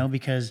it,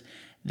 because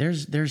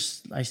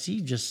there's I see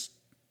just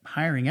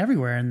hiring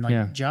everywhere,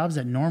 and jobs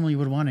that normally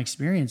would want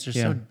experience are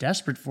so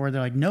desperate for it.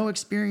 They're like, no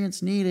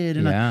experience needed.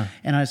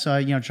 And I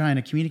saw, trying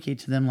to communicate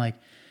to them, like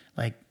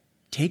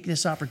take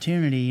this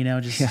opportunity,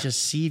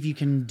 just see if you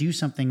can do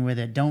something with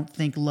it. Don't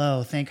think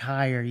low, think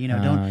higher,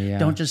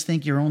 don't just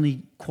think you're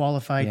only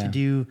qualified to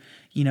do,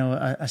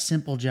 a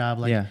simple job.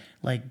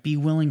 Like be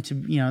willing to,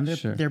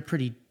 they're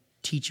pretty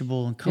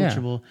teachable and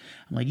coachable.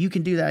 I'm like, you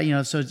can do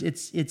that, so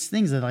it's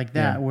things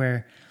that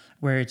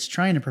where it's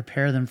trying to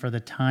prepare them for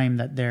the time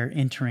that they're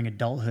entering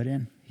adulthood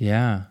in.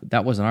 Yeah,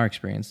 that wasn't our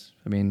experience.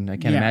 I mean, I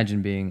can't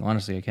imagine being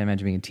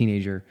a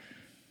teenager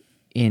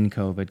in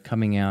COVID,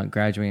 coming out,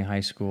 graduating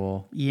high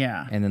school.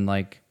 Yeah. And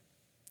then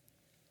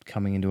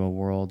coming into a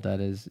world that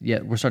is,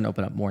 we're starting to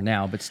open up more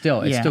now, but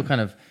still, it's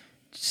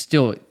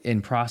still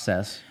in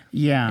process.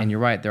 Yeah. And you're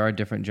right, there are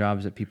different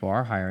jobs that people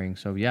are hiring.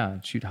 So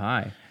shoot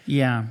high.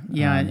 Yeah.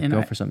 And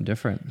go for something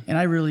different. And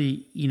I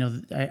really,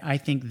 I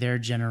think their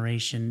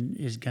generation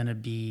is going to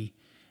be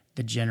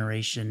the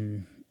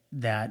generation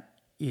that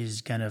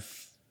is going to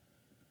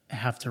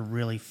have to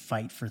really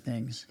fight for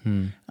things.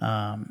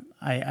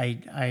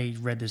 I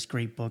read this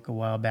great book a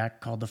while back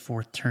called The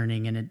Fourth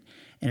Turning, and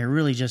it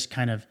really just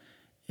kind of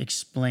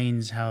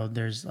explains how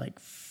there's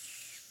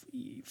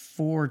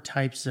 4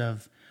 types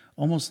of,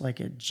 almost like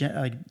your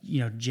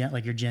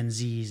Gen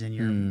Zs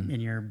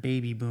and your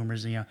baby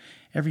boomers.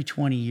 Every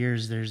 20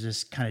 years there's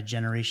this kind of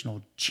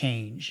generational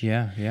change.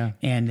 Yeah.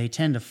 And they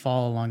tend to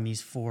fall along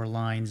these 4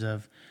 lines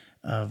of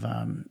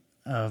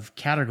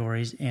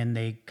categories, and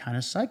they kind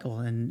of cycle.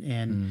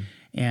 And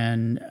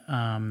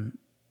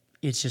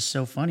it's just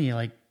so funny.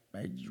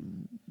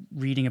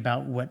 reading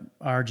about what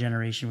our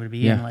generation would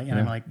be, and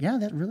I'm like, yeah,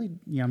 that really,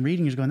 I'm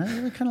reading is going, that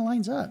really kind of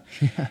lines up,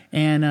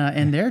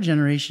 and their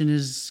generation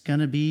is going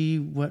to be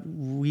what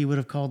we would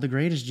have called the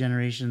greatest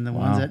generation, the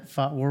ones that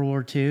fought World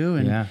War II,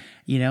 and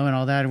and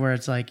all that, where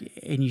it's like,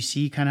 and you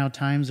see kind of how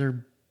times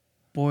are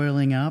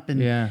boiling up,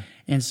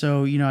 and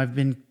so I've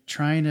been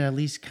trying to at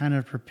least kind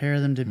of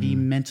prepare them to be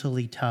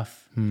mentally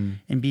tough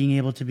and being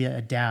able to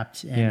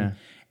adapt and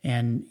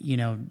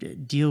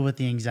deal with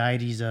the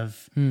anxieties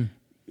of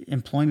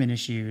employment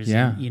issues,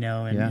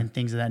 and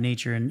things of that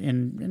nature,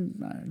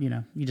 and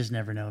you just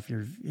never know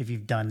if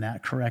you've done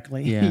that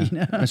correctly.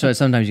 And so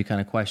sometimes you kind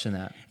of question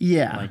that.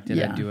 Like,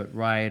 did I do it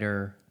right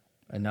or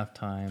enough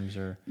times,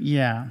 or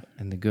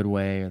in the good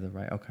way or the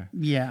right? Okay.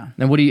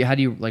 And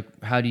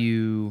how do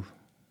you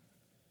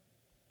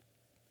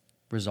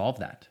resolve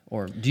that,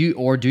 or do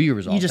you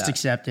resolve? You just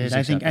accept it.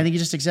 I think you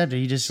just accept it.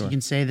 You just you can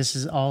say, this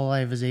is all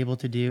I was able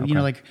to do. Okay.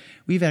 Like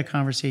we've had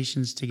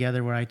conversations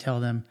together where I tell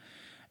them,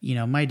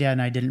 my dad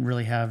and I didn't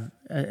really have,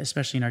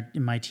 especially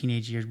in my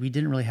teenage years, we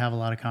didn't really have a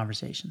lot of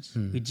conversations.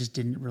 We just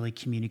didn't really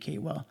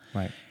communicate well.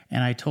 Right.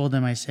 And I told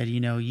them, I said,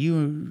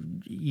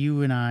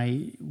 you and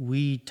I,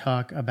 we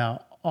talk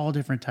about all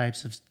different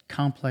types of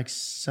complex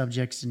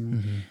subjects,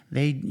 and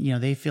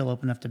they feel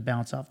open enough to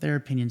bounce off their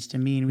opinions to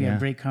me, and we have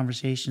great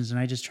conversations. And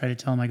I just try to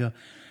tell them,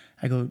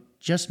 I go,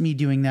 just me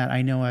doing that,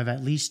 I know I've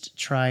at least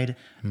tried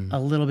a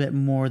little bit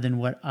more than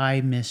what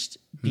I missed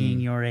being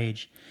your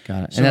age.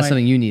 Got it. So and that's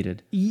something you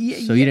needed.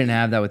 So you didn't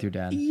have that with your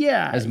dad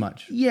as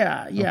much.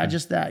 Okay.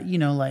 Just that,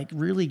 like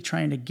really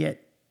trying to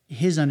get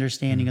his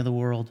understanding of the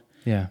world.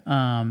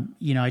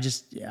 I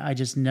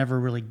just never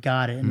really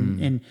got it.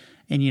 And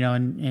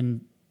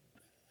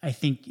I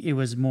think it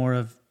was more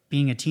of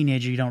being a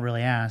teenager, you don't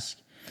really ask,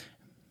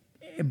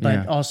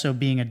 but also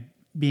being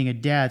a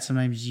dad,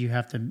 sometimes you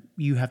have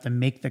to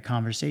make the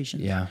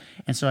conversations.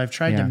 And so I've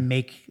tried to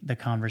make the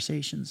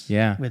conversations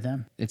with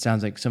them. It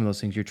sounds like some of those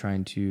things you're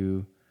trying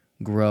to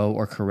grow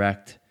or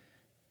correct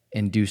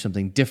and do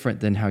something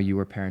different than how you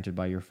were parented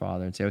by your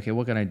father, and say, okay,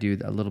 what can I do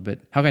a little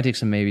bit? How can I take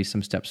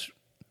some steps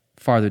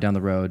farther down the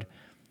road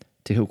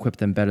to equip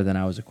them better than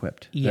I was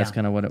equipped? That's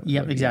kind of what it.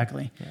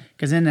 Exactly.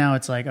 Because then now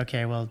it's like,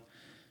 okay, well,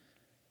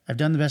 I've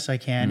done the best I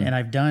can, and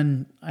I've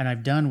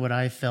done what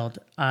I felt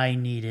I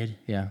needed.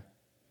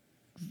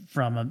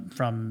 From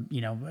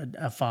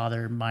a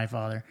father, my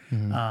father.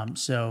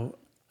 So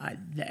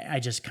I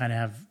just kind of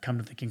have come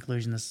to the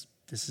conclusion this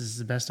is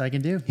the best I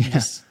can do.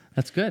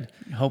 That's good.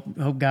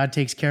 Hope God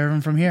takes care of him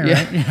from here.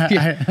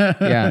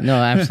 Right?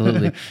 No,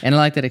 absolutely. And I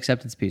like that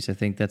acceptance piece. I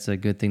think that's a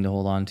good thing to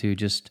hold on to,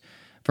 just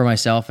for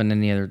myself and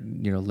any other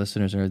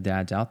listeners or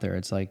dads out there.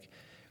 It's like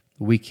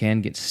we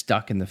can get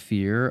stuck in the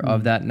fear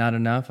of that not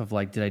enough, of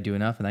like, did I do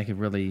enough? And that could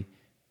really,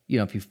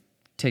 if you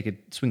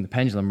swing the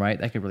pendulum, right,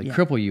 that could really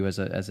cripple you as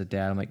a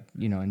dad. I'm like,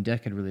 and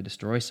that could really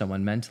destroy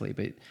someone mentally.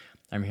 But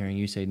I'm hearing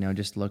you say, no,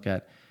 just look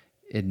at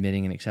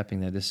admitting and accepting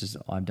that this is,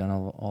 I've done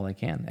all I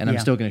can, and I'm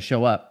still going to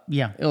show up.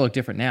 It'll look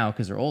different now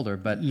because they're older,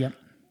 but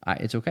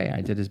it's okay. I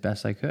did as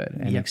best I could,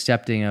 and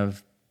accepting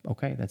of,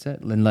 okay, that's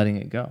it, and letting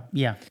it go.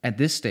 At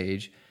this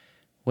stage,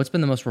 what's been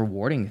the most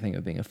rewarding thing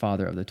of being a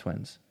father of the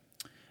twins?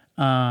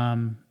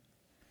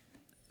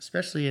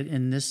 Especially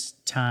in this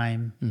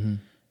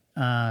time,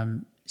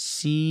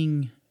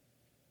 seeing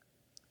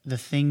the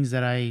things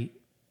that I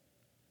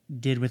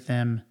did with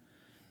them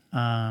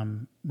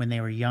when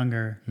they were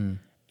younger,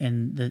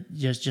 and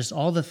just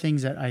all the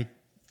things that I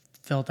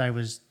felt I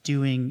was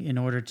doing in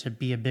order to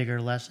be a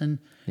bigger lesson,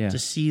 to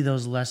see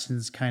those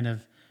lessons kind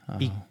of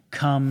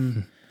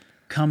come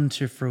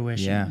to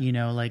fruition.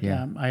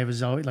 I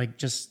was always like,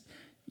 just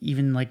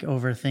even like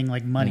over a thing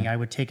like money, I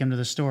would take them to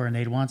the store and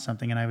they'd want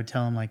something, and I would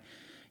tell them like,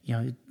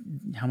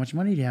 how much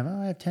money do you have?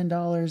 Oh, I have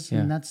 $10,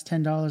 and that's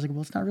 $10. Like,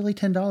 well, it's not really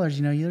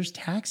 $10. There's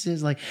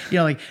taxes. Like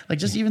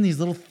just even these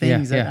little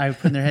things that I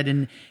put in their head,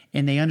 and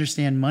they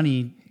understand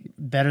money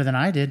better than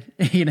I did.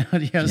 And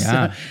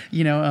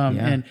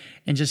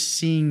just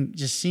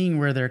seeing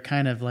where they're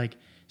kind of like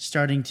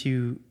starting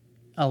to,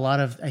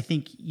 I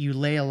think you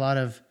lay a lot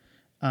of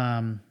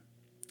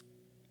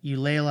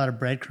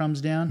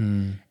breadcrumbs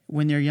down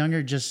when they're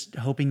younger, just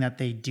hoping that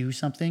they do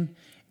something.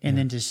 And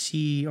then to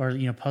see, or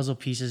puzzle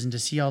pieces, and to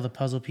see all the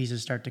puzzle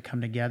pieces start to come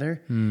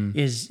together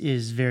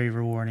is very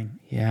rewarding.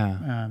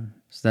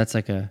 So that's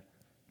like that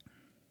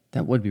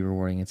would be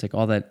rewarding. It's like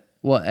all that.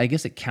 Well, I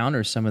guess it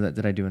counters some of that.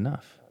 Did I do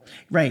enough?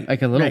 Right.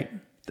 Like a little. Right.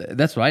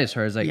 That's what I just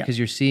heard. Is like, because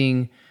you're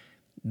seeing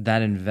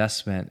that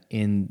investment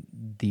in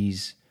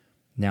these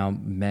now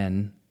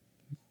men,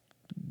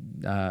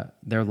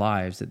 their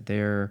lives, that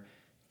they're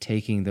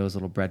taking those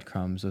little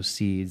breadcrumbs, those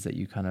seeds that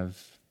you kind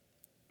of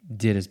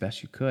did as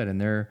best you could,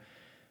 and they're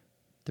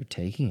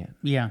taking it.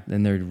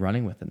 And they're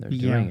running with it. They're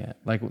doing it.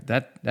 Like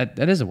that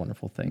is a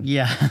wonderful thing.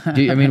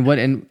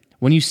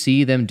 When you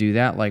see them do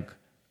that, like,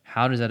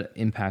 how does that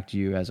impact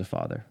you as a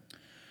father?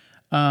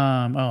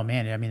 Oh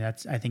man. I mean,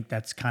 I think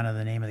that's kind of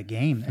the name of the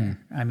game there.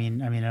 I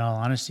mean, in all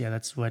honesty,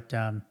 that's what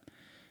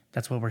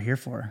we're here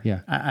for.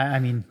 I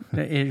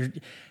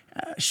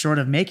short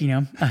of making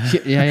them.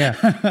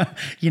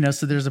 Yeah.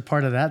 So there's a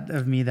part of that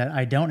of me that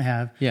I don't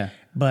have. Yeah.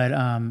 But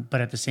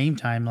at the same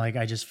time, like,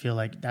 I just feel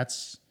like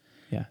that's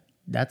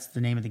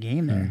the name of the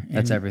game there.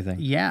 That's everything.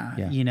 Yeah.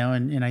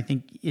 And I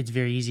think it's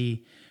very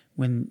easy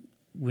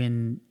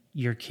when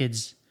your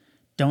kids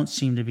don't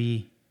seem to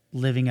be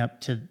living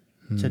up to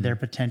their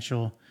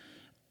potential,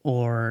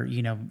 or,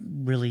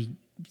 really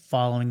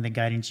following the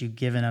guidance you've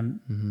given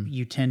them,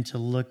 you tend to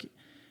look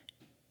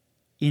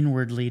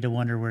inwardly to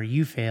wonder where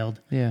you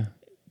failed. Yeah.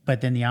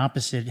 But then the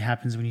opposite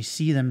happens when you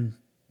see them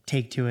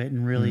take to it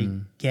and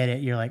really get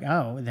it. You're like,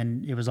 oh,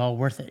 then it was all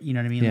worth it. You know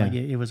what I mean? Yeah. Like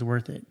it was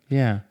worth it.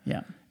 Yeah.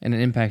 Yeah. And it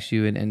impacts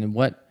you. And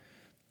what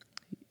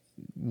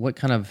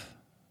kind of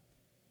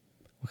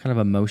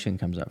emotion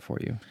comes up for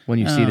you when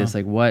you see this?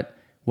 Like what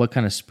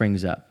kind of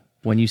springs up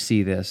when you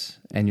see this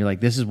and you're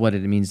like, this is what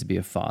it means to be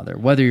a father,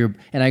 and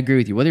I agree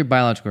with you, whether you're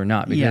biological or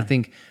not, because I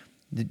think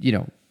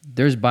that,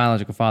 there's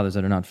biological fathers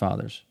that are not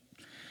fathers.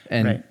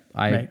 And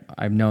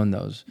I've known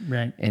those.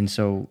 Right. And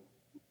so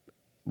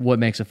what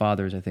makes a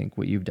father is, I think,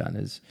 what you've done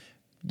is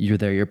you're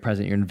there, you're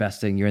present, you're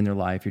investing, you're in their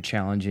life, you're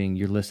challenging,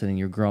 you're listening,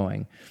 you're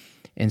growing.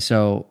 And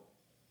so,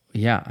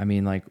 yeah, I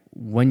mean, like,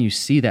 when you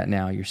see that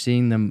now, you're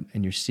seeing them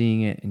and you're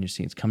seeing it and you're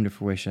seeing it's come to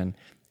fruition.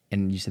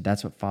 And you said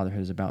that's what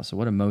fatherhood is about. So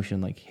what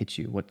emotion hits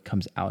you? What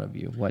comes out of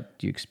you? What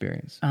do you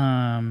experience?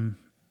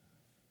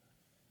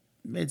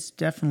 It's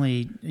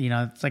definitely,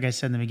 it's like I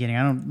said in the beginning,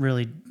 I don't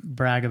really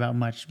brag about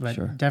much,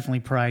 but definitely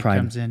pride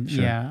comes in.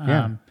 Sure.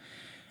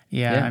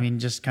 Yeah. I mean,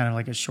 just kind of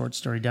like a short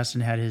story.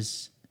 Dustin had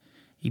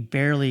he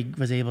barely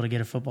was able to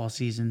get a football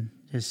season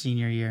his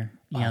senior year.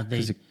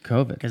 Because of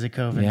COVID. Because of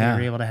COVID. Yeah.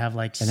 They were able to have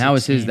and that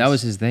was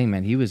his thing,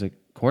 man. He was a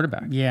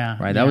quarterback. Yeah.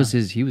 Right. That was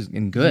he was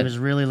in good. He was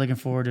really looking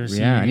forward to his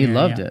senior year. And he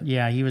loved it. it.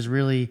 Yeah. He was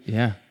really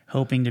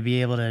hoping to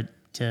be able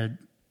to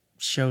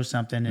show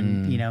something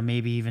and,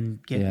 maybe even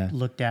get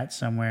looked at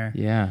somewhere.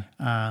 Yeah.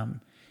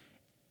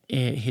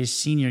 His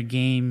senior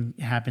game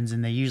happens,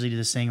 and they usually do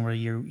this thing where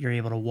you're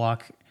able to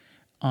walk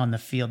on the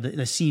field.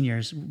 The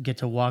seniors get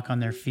to walk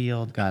on their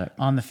field,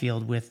 on the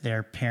field with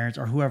their parents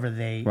or whoever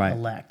they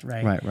elect.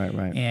 Right.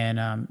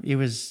 And it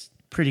was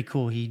pretty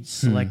cool. He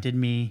selected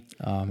me,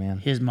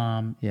 his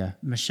mom,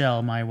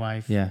 Michelle, my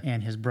wife,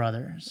 and his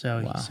brother.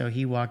 So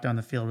he walked on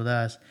the field with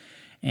us,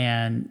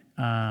 and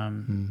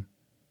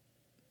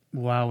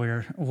while we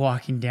were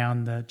walking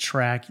down the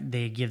track,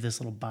 they give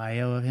this little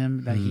bio of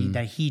him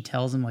that he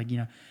tells them,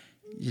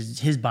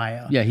 his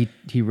bio. Yeah,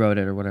 he wrote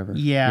it or whatever.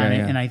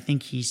 And I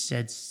think he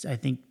said,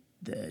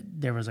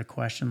 there was a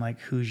question like,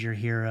 who's your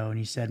hero? And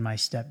he said, my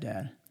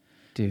stepdad.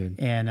 Dude.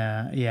 And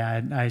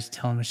I was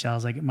telling Michelle, I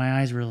was like, my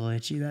eyes were a little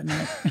itchy that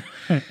night.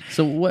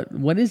 So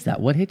what is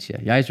that? What hits you?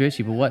 Your eyes are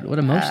itchy, but what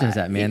emotion is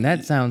that, man?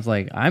 That sounds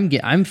like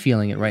I'm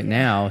feeling it right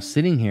now,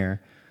 sitting here.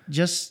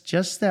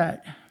 Just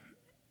that,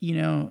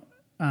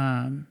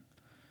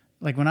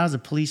 like when I was a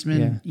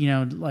policeman,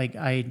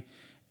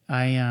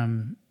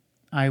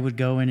 I would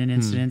go in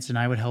incidents and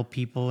I would help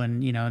people,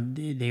 and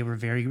they were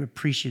very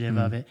appreciative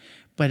of it.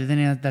 But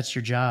then that's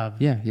your job.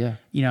 Yeah.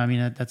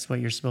 That's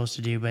what you're supposed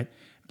to do.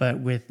 But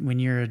when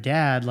you're a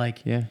dad,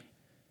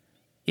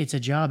 it's a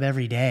job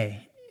every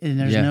day, and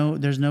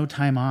there's no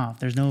time off.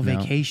 There's no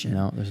vacation.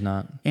 No, there's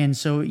not. And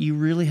so you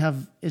really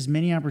have as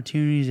many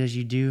opportunities as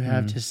you do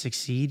have to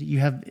succeed. You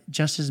have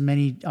just as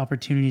many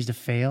opportunities to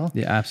fail.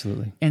 Yeah,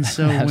 absolutely. And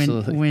so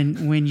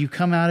when you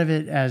come out of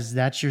it as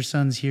that's your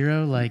son's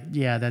hero,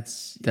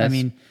 that's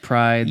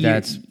pride.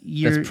 That's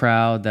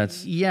proud.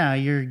 That's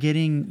you're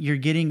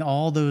getting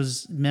all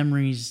those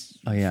memories.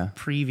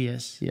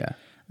 Previous. Yeah.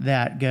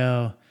 That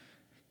go.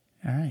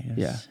 All right.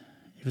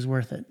 It was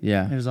worth it.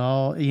 Yeah. It was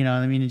all,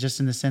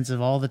 just in the sense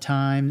of all the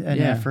time and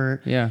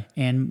effort. Yeah.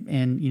 And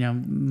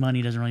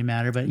money doesn't really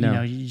matter, but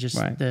you just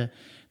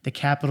the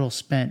capital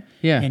spent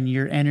and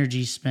your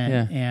energy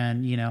spent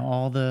and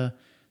all the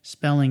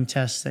spelling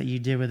tests that you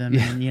did with him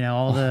and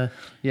all the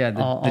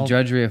the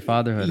drudgery of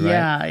fatherhood,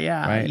 right?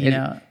 Yeah.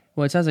 Right.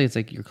 Well, it sounds like it's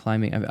like you're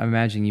climbing. I'm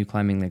imagining you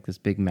climbing like this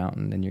big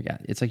mountain, and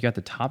it's like you're at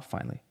the top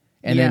finally.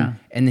 And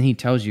then he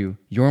tells you,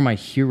 "You're my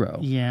hero."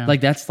 Yeah. Like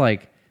that's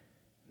like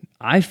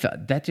I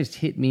felt that just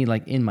hit me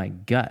like in my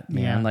gut,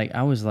 man. Yeah. Like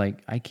I was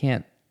like,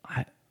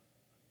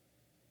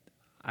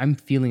 I'm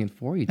feeling it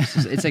for you.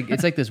 It's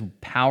like this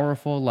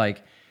powerful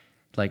like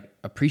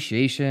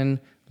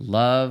appreciation,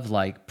 love,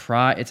 like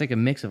pride. It's like a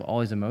mix of all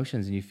these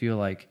emotions, and you feel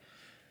like,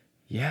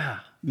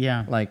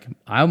 like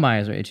my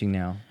eyes are itching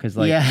now because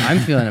I'm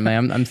feeling it,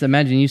 man. I'm just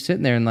imagining you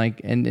sitting there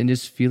and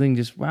just feeling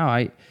just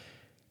wow.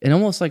 And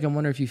almost like I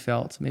wonder if you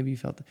felt I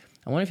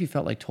wonder if you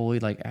felt like totally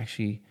like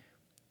actually.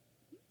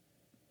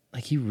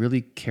 Like he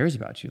really cares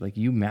about you. Like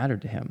you matter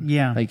to him.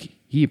 Yeah. Like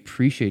he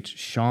appreciates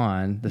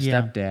Shaun, the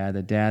stepdad,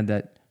 the dad,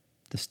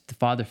 the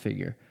father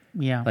figure.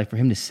 Yeah. Like for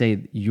him to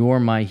say, "You're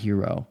my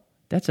hero."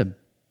 That's a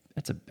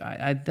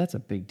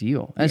big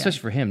deal. And especially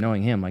for him,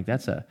 knowing him, like I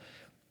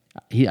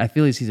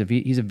feel he's a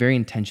very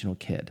intentional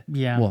kid.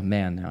 Yeah. Well,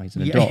 man, now he's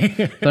an adult,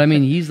 but I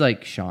mean, he's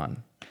like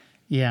Shaun.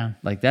 Yeah.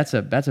 Like that's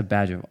a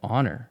badge of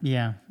honor.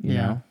 Yeah. You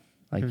know,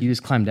 like you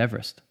just climbed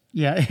Everest.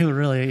 Yeah, it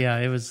really,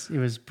 it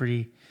was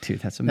pretty. Dude,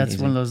 that's amazing.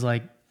 That's one of those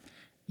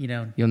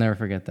you'll never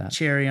forget that.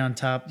 Cherry on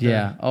top.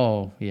 Yeah.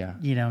 Oh, yeah.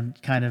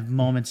 Kind of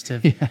moments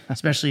to,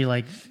 especially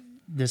like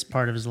this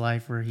part of his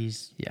life where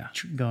he's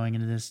going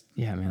into this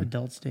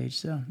adult stage.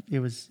 So it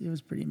was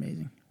pretty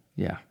amazing.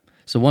 Yeah.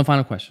 So one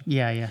final question.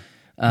 Yeah.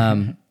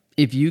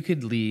 If you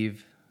could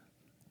leave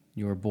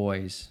your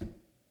boys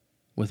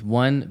with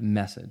one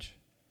message,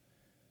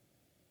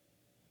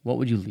 what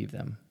would you leave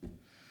them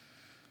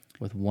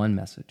with? One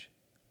message.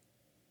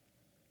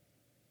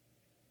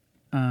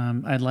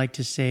 I'd like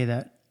to say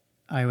that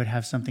I would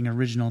have something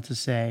original to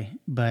say,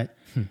 but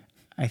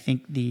I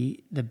think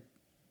the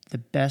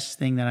best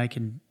thing that I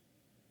can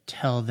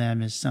tell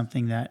them is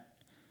something that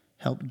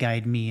helped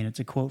guide me, and it's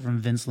a quote from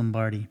Vince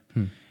Lombardi.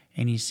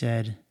 And he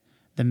said,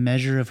 "The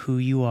measure of who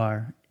you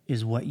are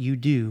is what you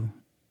do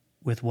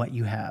with what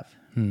you have."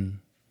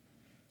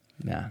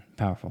 Yeah,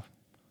 powerful.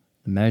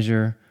 The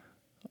measure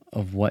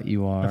of what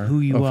you are, of who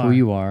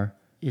you are,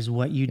 is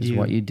what you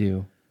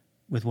do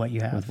with what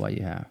you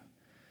have.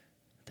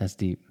 That's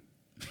deep.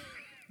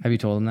 Have you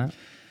told them that?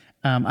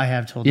 I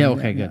have told them.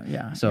 Okay,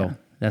 good. So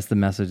that's the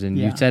message, and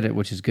you said it,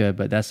 which is good.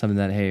 But that's something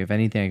that, hey, if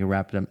anything, I could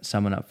wrap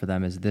someone up for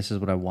them is this is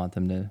what I want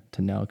them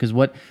to know. Because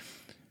what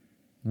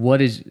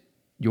is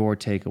your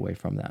takeaway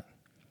from that?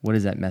 What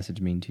does that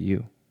message mean to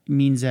you? It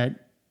means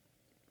that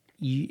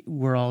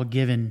we're all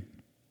given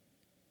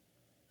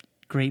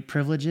great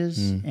privileges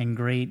and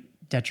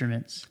great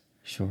detriments.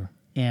 Sure.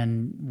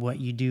 And what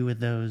you do with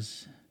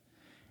those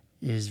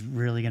is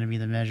really going to be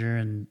the measure,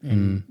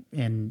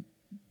 and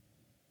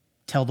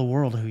tell the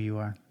world who you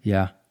are.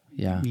 Yeah.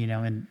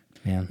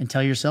 And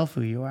tell yourself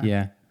who you are.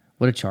 Yeah.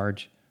 What a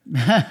charge.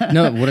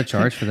 No, what a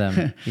charge for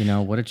them.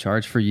 What a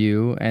charge for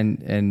you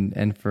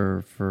and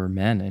for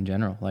men in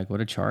general. Like,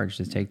 what a charge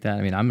to take that.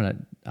 I mean,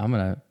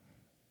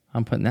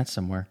 I'm putting that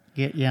somewhere.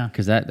 Yeah.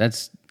 Because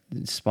that's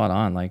spot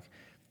on. Like,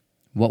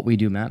 what we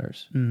do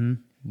matters.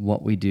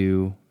 What we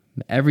do,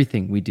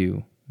 everything we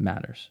do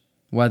matters,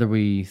 whether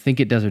we think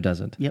it does or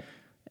doesn't. Yep.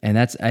 And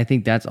I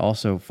think that's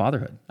also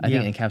fatherhood. I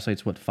think it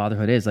encapsulates what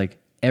fatherhood is. Like,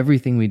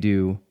 everything we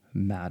do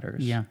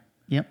matters. Yeah.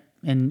 Yep.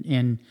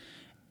 And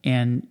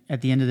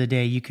at the end of the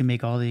day, you can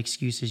make all the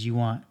excuses you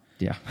want.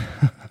 Yeah.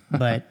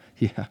 But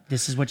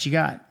this is what you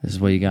got. This is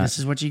what you got. This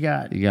is what you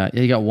got.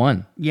 You got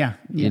one. Yeah.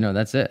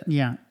 That's it.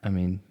 Yeah. I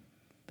mean,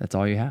 that's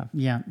all you have.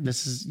 Yeah.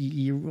 This is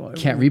you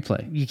can't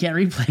replay. You can't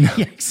replay.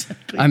 Yeah,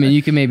 exactly. I mean,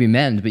 you can maybe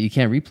mend, but you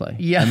can't replay.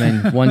 Yeah. I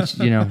mean, once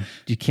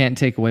you can't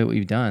take away what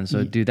you've done.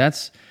 So, dude,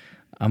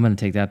 I'm going to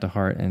take that to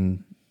heart,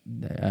 and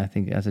I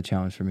think that's a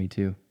challenge for me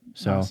too.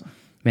 So, awesome.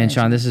 Man,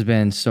 Shaun, this has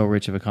been so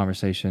rich of a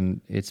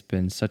conversation. It's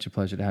been such a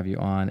pleasure to have you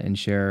on and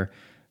share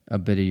a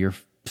bit of your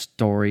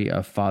story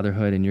of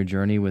fatherhood and your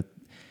journey with,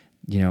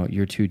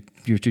 your two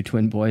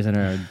twin boys and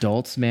are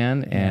adults,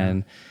 man.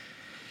 And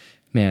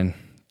man,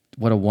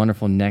 what a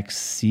wonderful next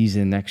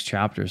season, next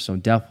chapter. So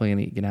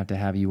definitely going to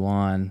have you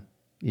on,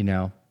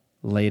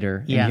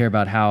 later and hear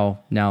about how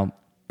now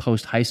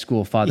post high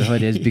school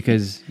fatherhood is,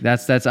 because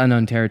that's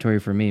unknown territory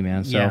for me,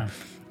 man. So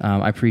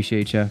I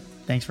appreciate you.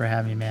 Thanks for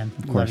having me, man.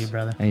 Of course. Love you,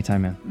 brother.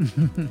 Anytime, man.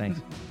 Thanks.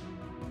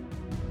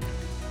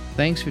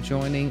 Thanks for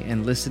joining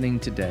and listening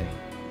today.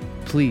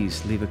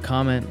 Please leave a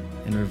comment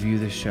and review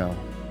the show.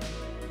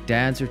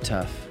 Dads are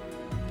tough,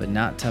 but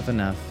not tough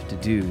enough to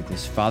do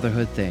this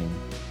fatherhood thing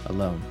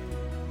alone.